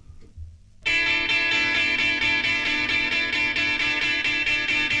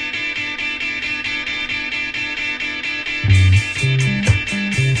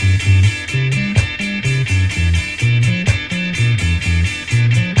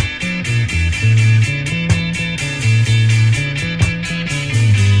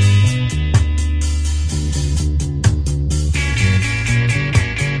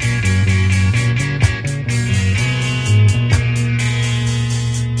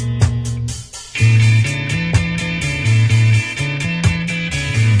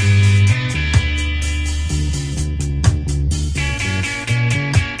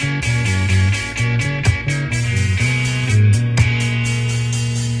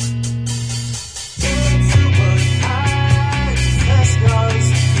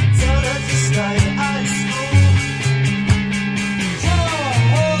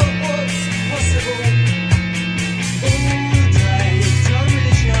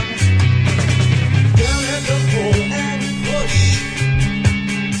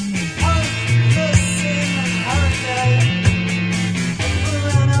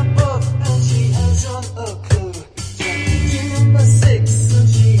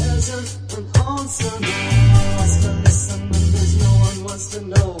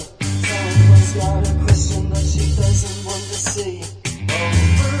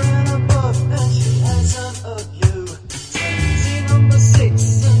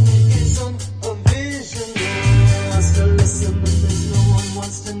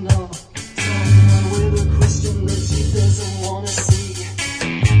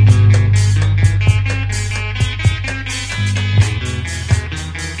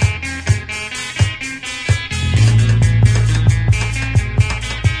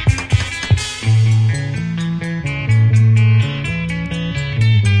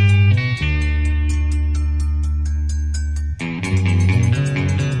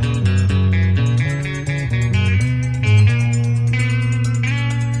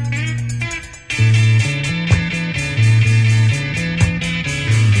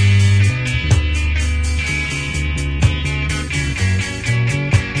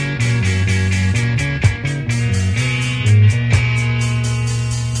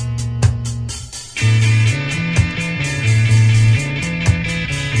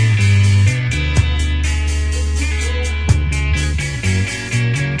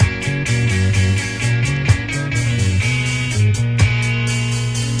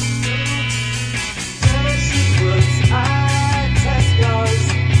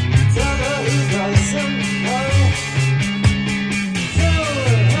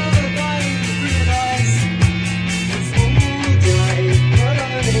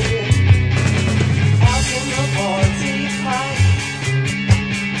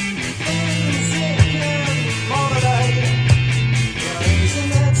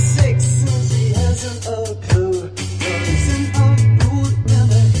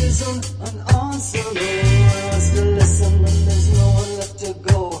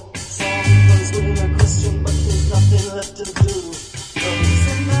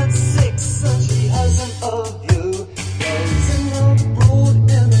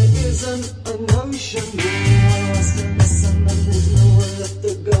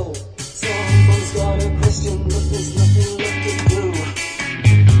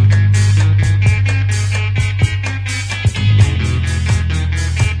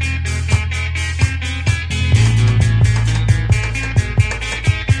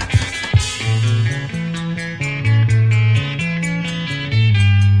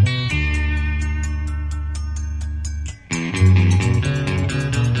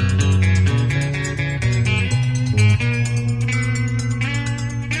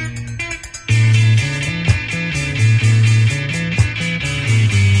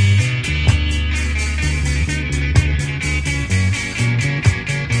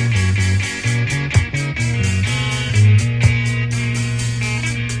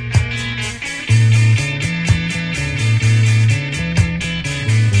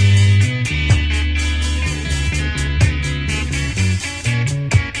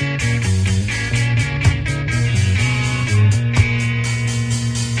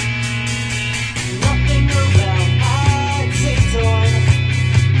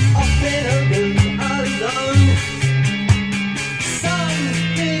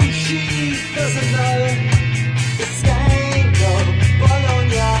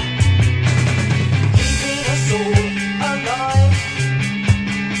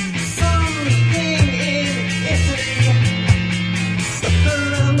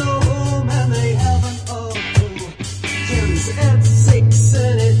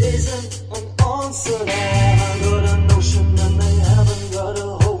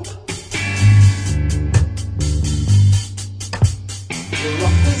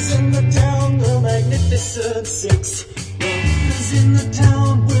 and 6. Is in the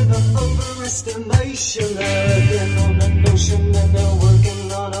town with an overestimation. Again on a notion and they're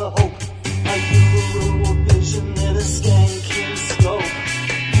working on a hope. A Euro vision in a skanking scope.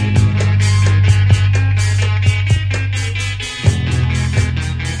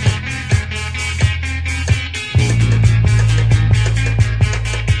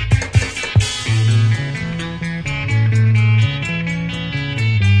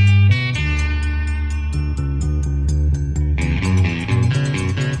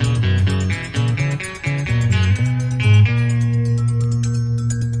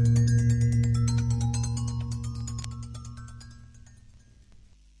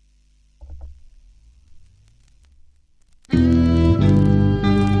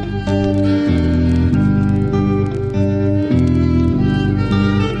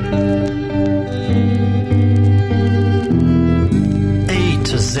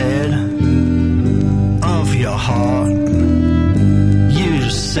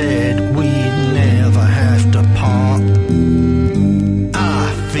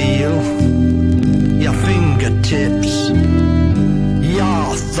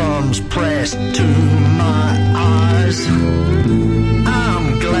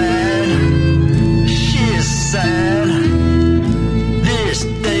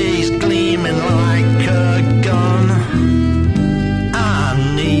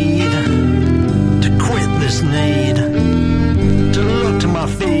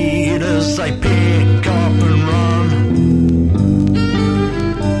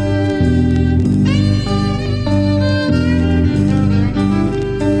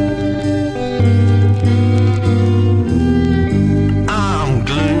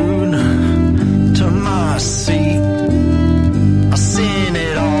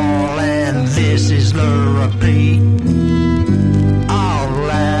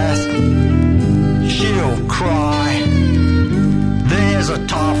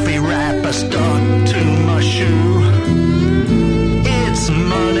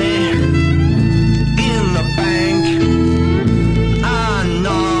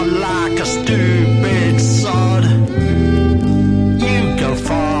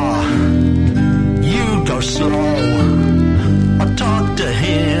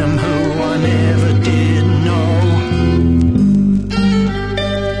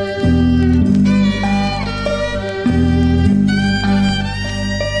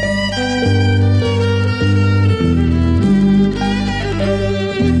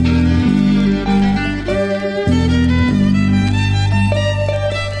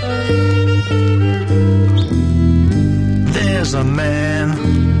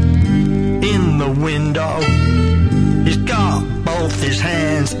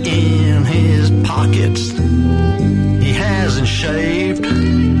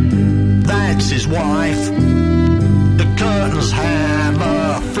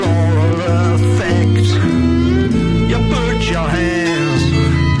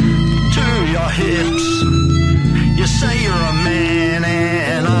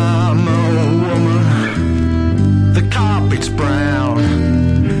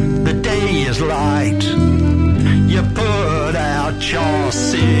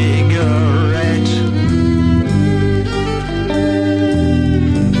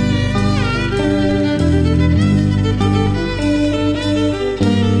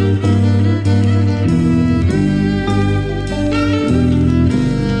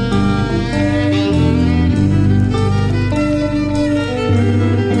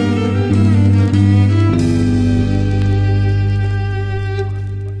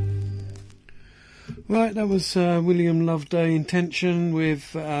 William Loveday Intention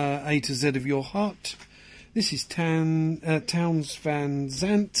with A to Z of Your Heart. This is Townes Van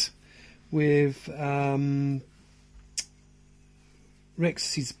Zandt with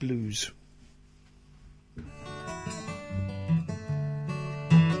Rex's Blues.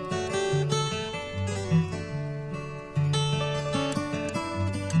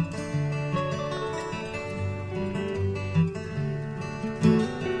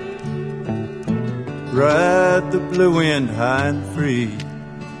 Ride the blue wind high and free.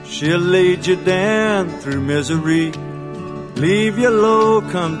 She'll lead you down through misery. Leave you low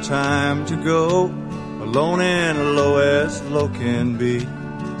come time to go, alone and low as low can be.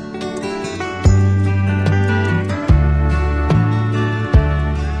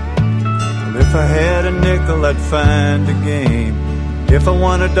 Well, if I had a nickel, I'd find a game. If I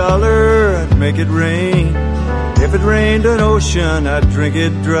won $1, I'd make it rain. If it rained an ocean, I'd drink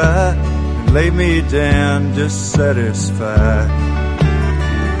it dry. Lay me down dissatisfied.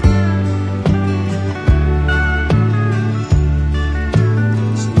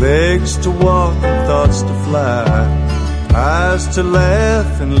 Legs to walk and thoughts thoughts to fly, eyes to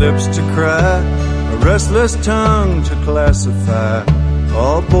laugh and lips to cry, a restless tongue to classify,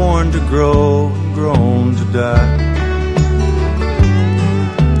 all born to grow and grown to die.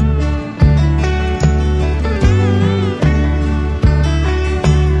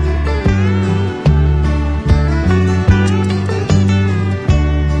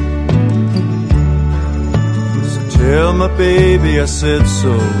 Tell my baby I said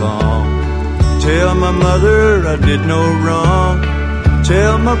so long. Tell my mother I did no wrong.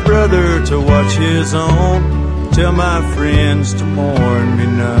 Tell my brother to watch his own. Tell my friends to mourn me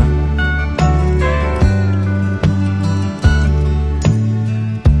now.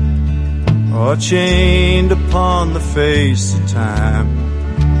 Oh, chained upon the face of time,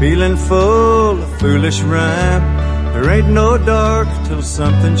 feeling full of foolish rhyme. There ain't no dark till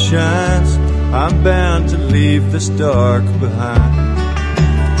something shines. I'm bound to leave this dark behind.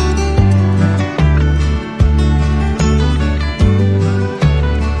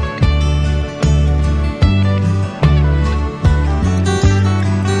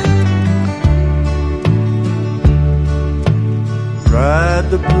 Ride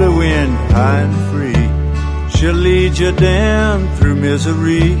the blue wind high and free. She'll lead you down through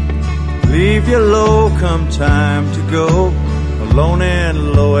misery. Leave you low come time to go, alone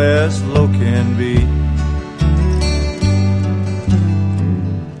and low as low can be.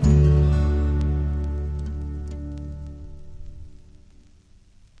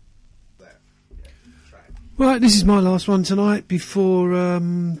 Right, this is my last one tonight before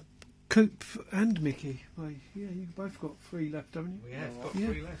Coop and Mickey. Yeah, you've both got 3 left, haven't you? We have got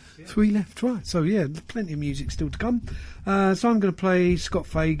 3 left. Yeah. 3 left, right. So, yeah, plenty of music still to come. So I'm going to play Scott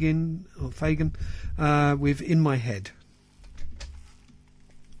Fagan with In My Head.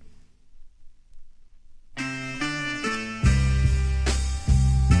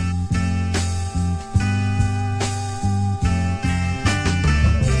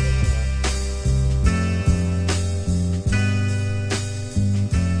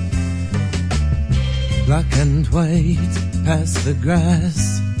 Black and white, past the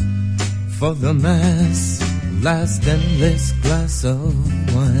grass, for the mass, last endless glass of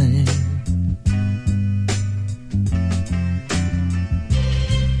wine.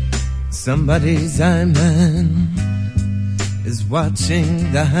 Somebody's eye man is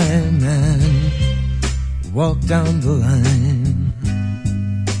watching the high man walk down the line.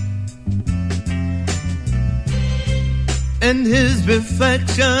 And his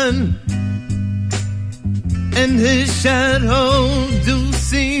reflection and his shadow do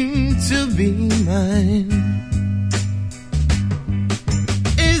seem to be mine.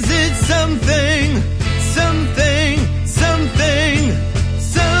 Is it something, something, something,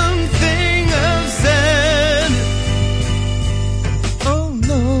 something I've said? Oh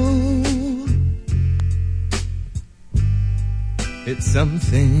no, it's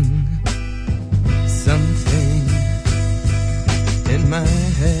something, something in my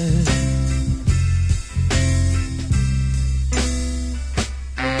head.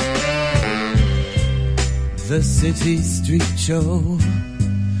 The city street show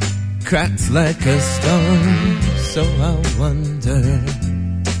cracks like a stone, so I wonder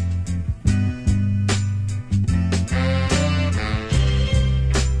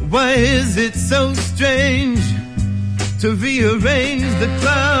why is it so strange to rearrange the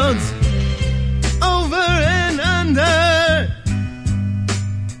clouds over and under?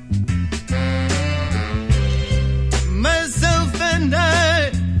 Myself and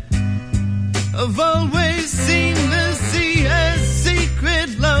I have always seen the sea as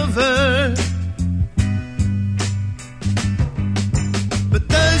secret lover. But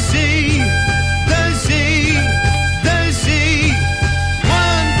does she want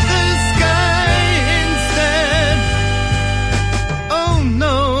the sky instead? Oh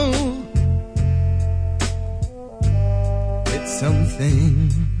no, it's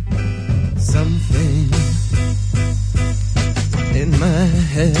something, something in my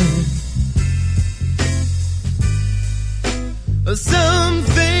head.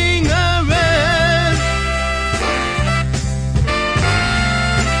 Something I read.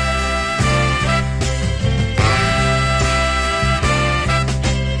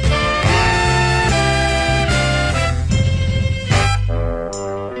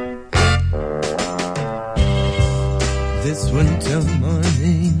 This winter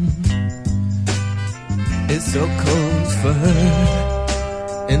morning is so cold for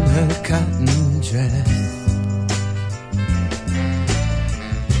her in her cotton dress.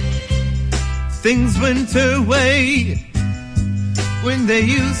 Things went her way when they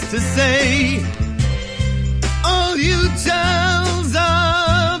used to say, all you childs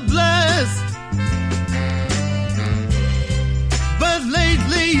are blessed.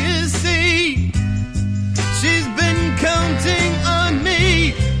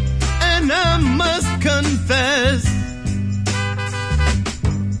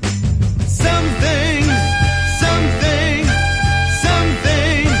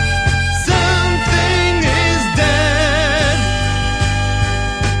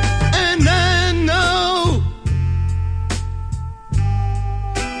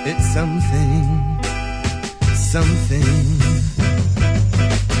 something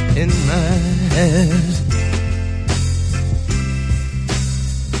in my head.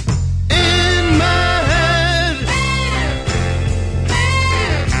 In my head. In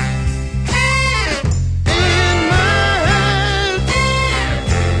my head. In my head.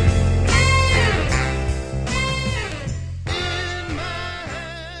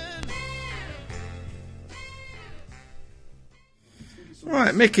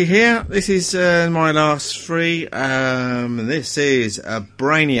 Right, Mickey here. This is my last three. This is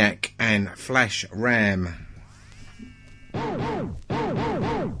Brainiac and Flash Ram.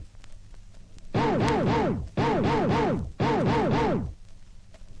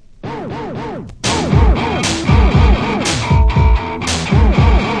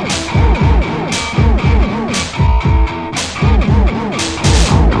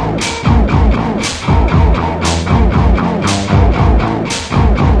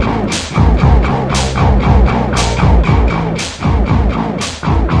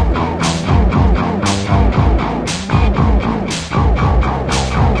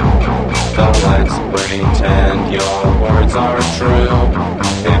 Pretend your words are true.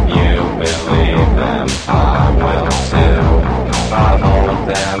 If you believe them, I will too. I'll hold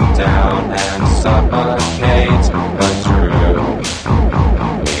them down and suffocate the true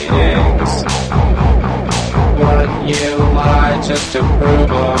meanings. Would you lie just to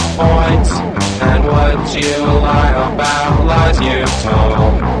prove a point? And would you lie about lies you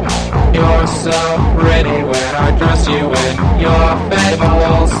told? You're so pretty when I dress you in your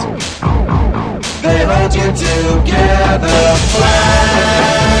fables. They hold you together,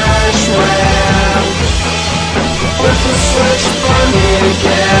 flash ram. Flip the switch for me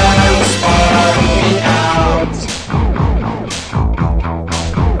again, spark me out.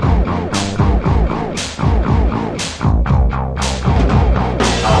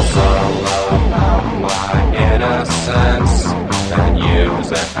 I'll solo out my innocence and use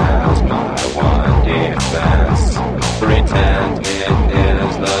it as my one defense. Pretend it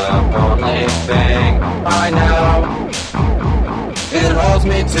is the only thing I know. It holds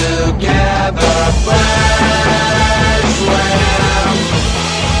me together, flash ram.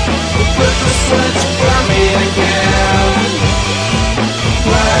 Flip the switch for me again,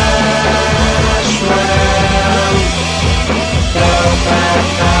 flash ram. Go back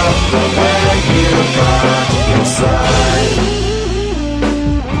out the way you got inside.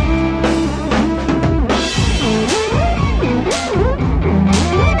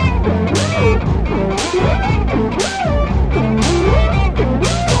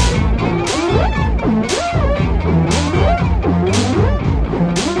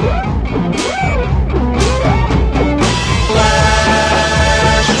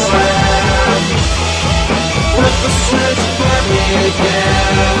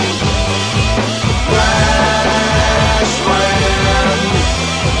 Again, flash ram.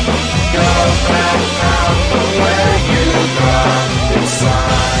 Go back out the way you got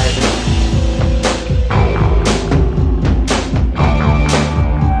inside.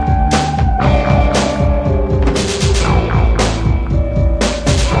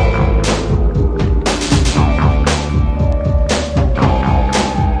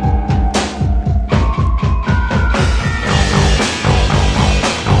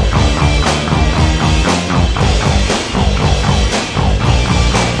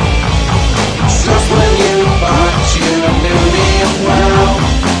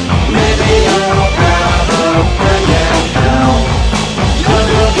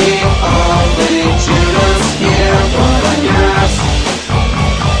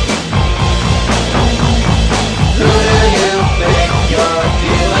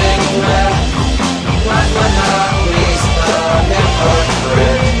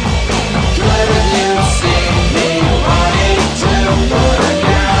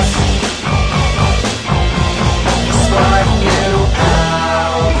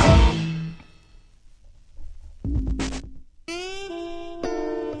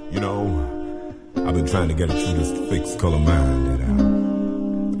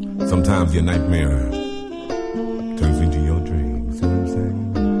 Sometimes your nightmare turns into your dream. See what I'm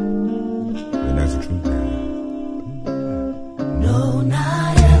saying? And that's the truth. No,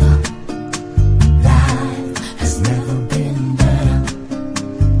 not ever. Life has never been better.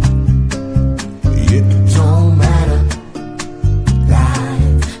 It don't matter.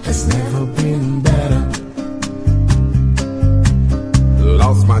 Life has never been better.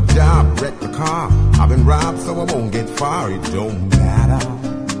 Lost my job, wrecked the car. I've been robbed, so I won't get far. It don't matter.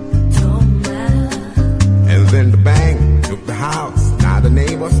 And then the bank took the house. Now the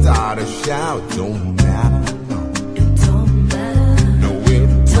neighbors start to shout. Don't matter, no. It don't matter. No, it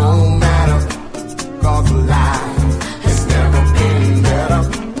don't don't matter, 'cause life has never been better.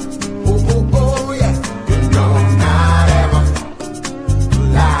 Oh, oh, oh, yeah. You know, not ever.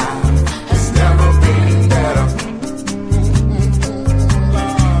 Life has never been better.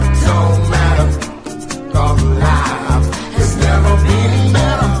 Don't matter, 'cause life has never been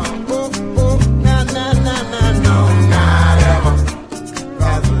better. Oh, oh, nah, nah, nah, nah, no, not ever.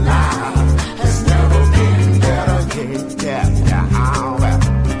 'Cause life has never been better. Yeah, yeah, how well.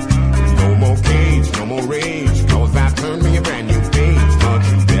 No more cage, no more rage, 'cause I turned me a brand new page. Much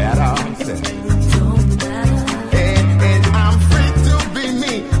better. And I'm free to be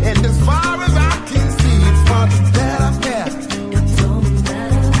me. And as far as I can see, it's much better. Yeah. It don't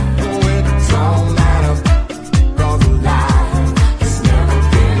matter. Oh, it don't matter. 'Cause life has never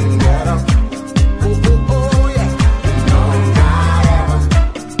been better. Oh, oh, oh, yeah. No, not ever.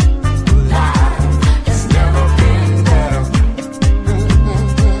 Life has never been better.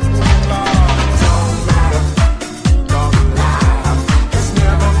 Don't matter. 'Cause life has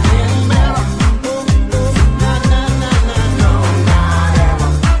never been better. Oh, oh, nah, nah, nah, nah, no, not ever.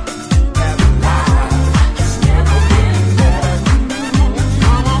 That life has never been better.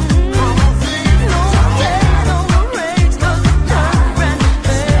 Come on, sing it. No days, no more rains, 'cause the time ran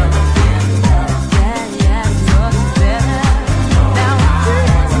better. Now I'm free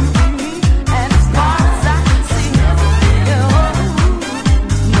to be me, and as far as I can see, much better.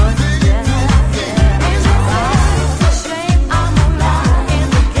 It's a shame I'm alone in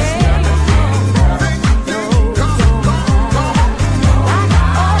the game. I got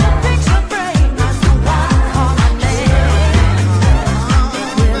all the picture framed, I still wanna call my name.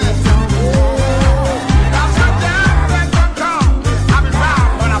 Really don't I'll shut down that one call. I'll be proud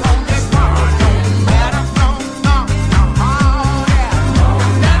when I won't get far. Don't matter, no, no, no, oh, yeah.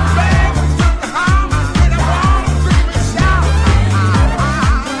 That bag took the harm, and I won't scream and shout.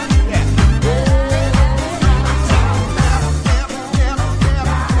 Yeah.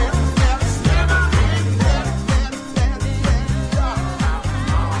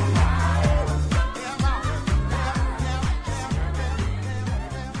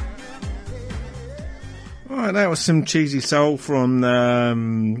 Right, that was some cheesy soul from a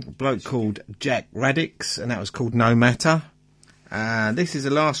bloke called Jack Radics, and that was called No Matter. This is the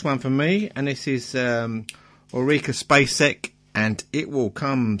last one for me, and this is Ulrika Spacek, and It Will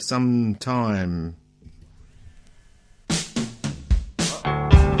Come Sometime.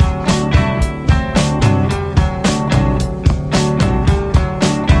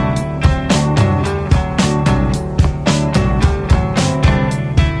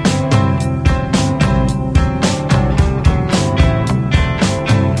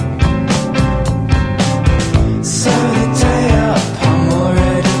 So the day up, I'm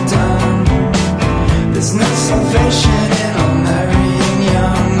already done. There's no salvation in all marrying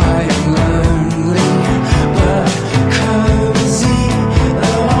young. I am lonely.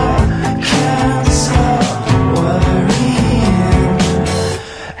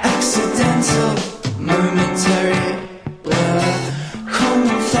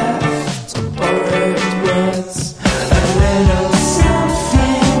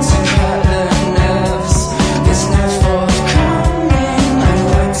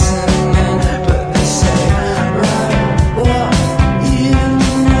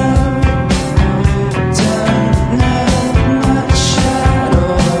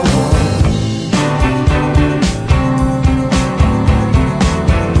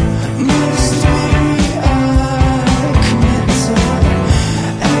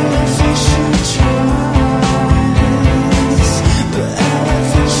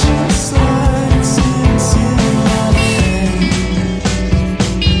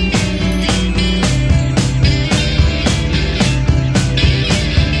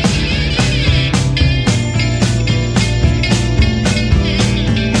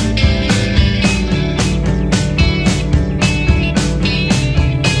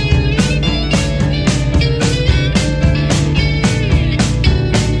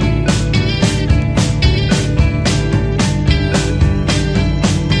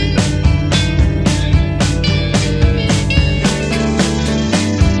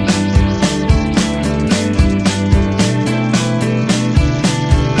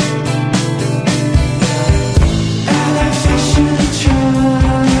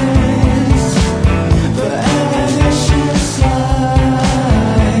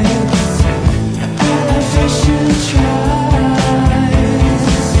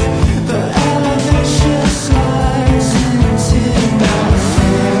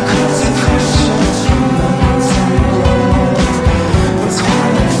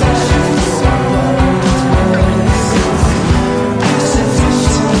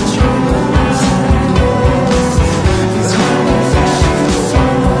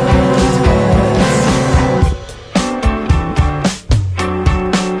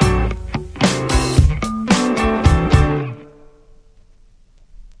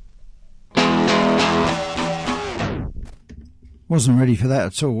 Wasn't ready for that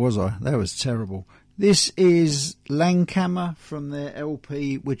at all, was I? That was terrible. This is Langkamer from their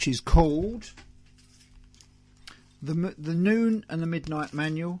LP, which is called The Noon and the Midnight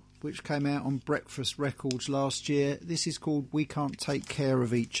Manual, which came out on Breakfast Records last year. This is called We Can't Take Care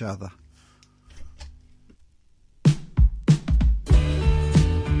of Each Other.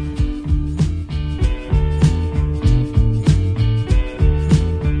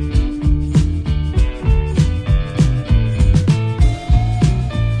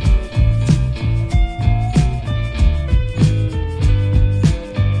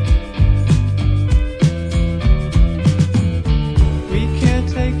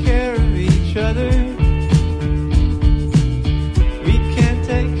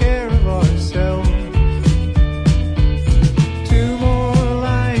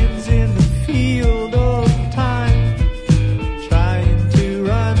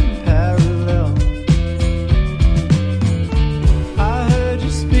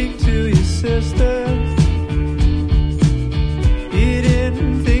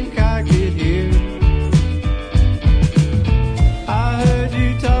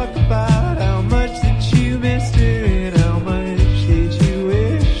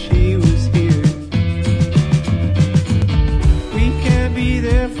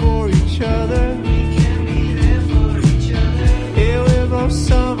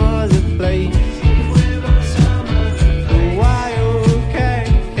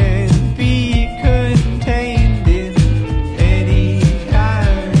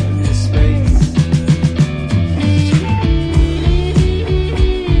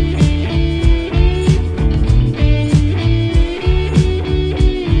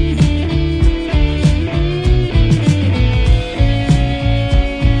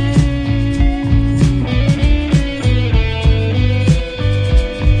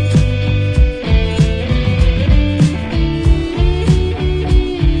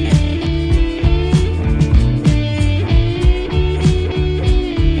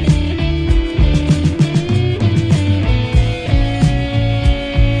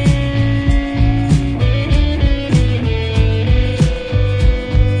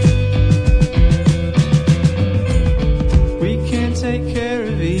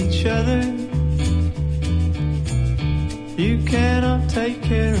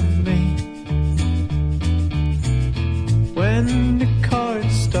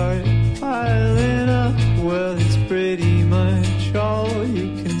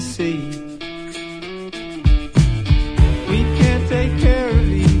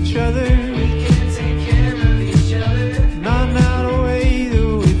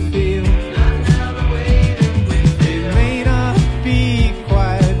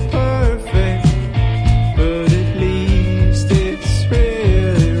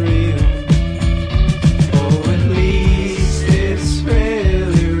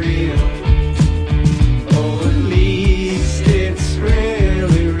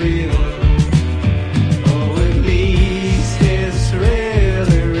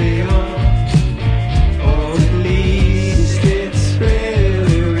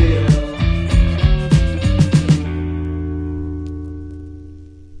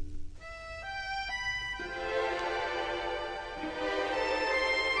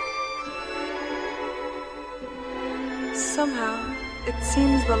 Somehow, it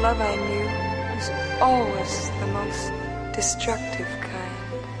seems the love I knew was always the most destructive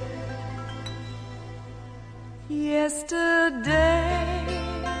kind. Yesterday,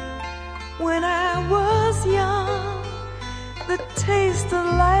 when I was young, the taste of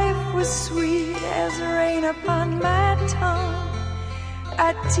life was sweet as rain upon my tongue.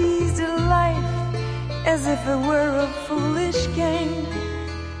 I teased life as if it were a foolish game,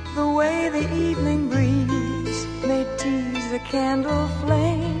 the way the evening breeze may tease a candle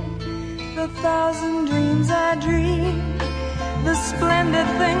flame. The thousand dreams I dreamed, the splendid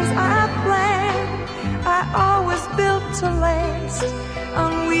things I planned, I always built to last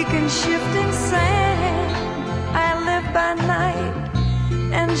on weak and shifting sand. I lived by night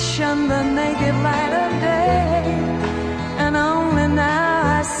and shunned the naked light of day, and only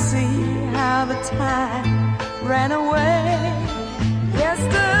now I see how the time ran away.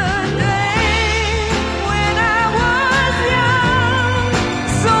 Yesterday, when I was young,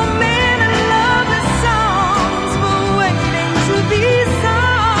 so many lovely songs were waiting to be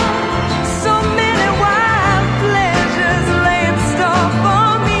sung. So many wild pleasures lay in store for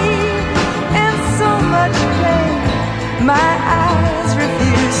me, and so much pain my eyes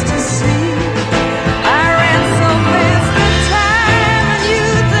refused to see. I ran so fast the time and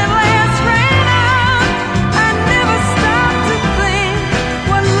youth at last ran out. I never stopped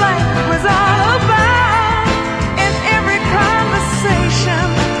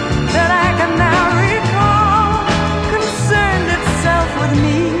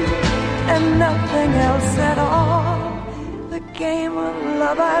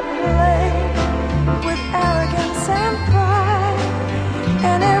love I play with arrogance and pride,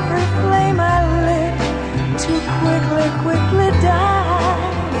 and every flame I lit too quickly die.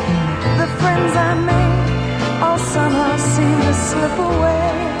 The friends I made all somehow seem to slip away,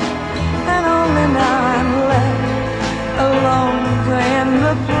 and only now I'm left alone playing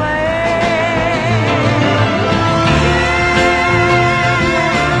the play.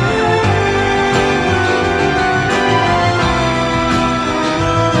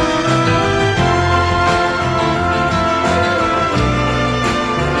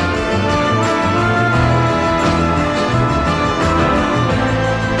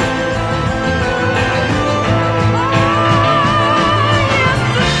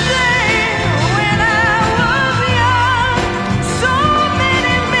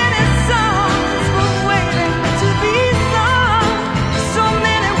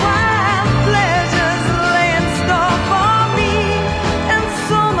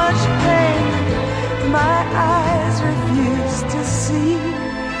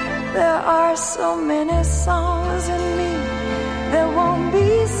 So many songs in me, there won't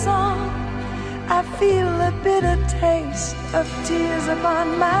be song. I feel a bitter taste of tears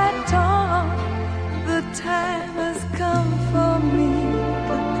upon my tongue. The time has come for me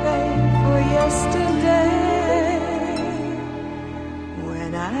to pay for yesterday,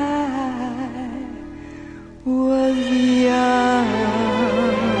 when I was young.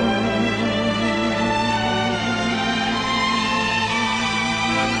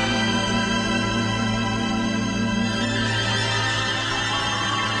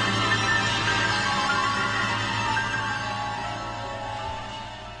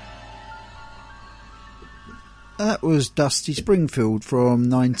 That was Dusty Springfield from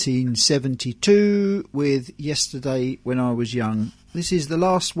 1972 with Yesterday When I Was Young. This is the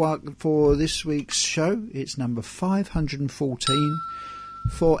last one for this week's show. It's number 514.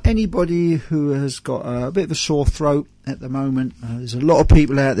 For anybody who has got a bit of a sore throat at the moment, there's a lot of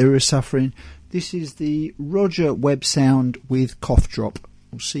people out there who are suffering. This is the Roger Webb sound with Cough Drop.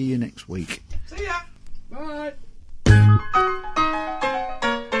 We'll see you next week.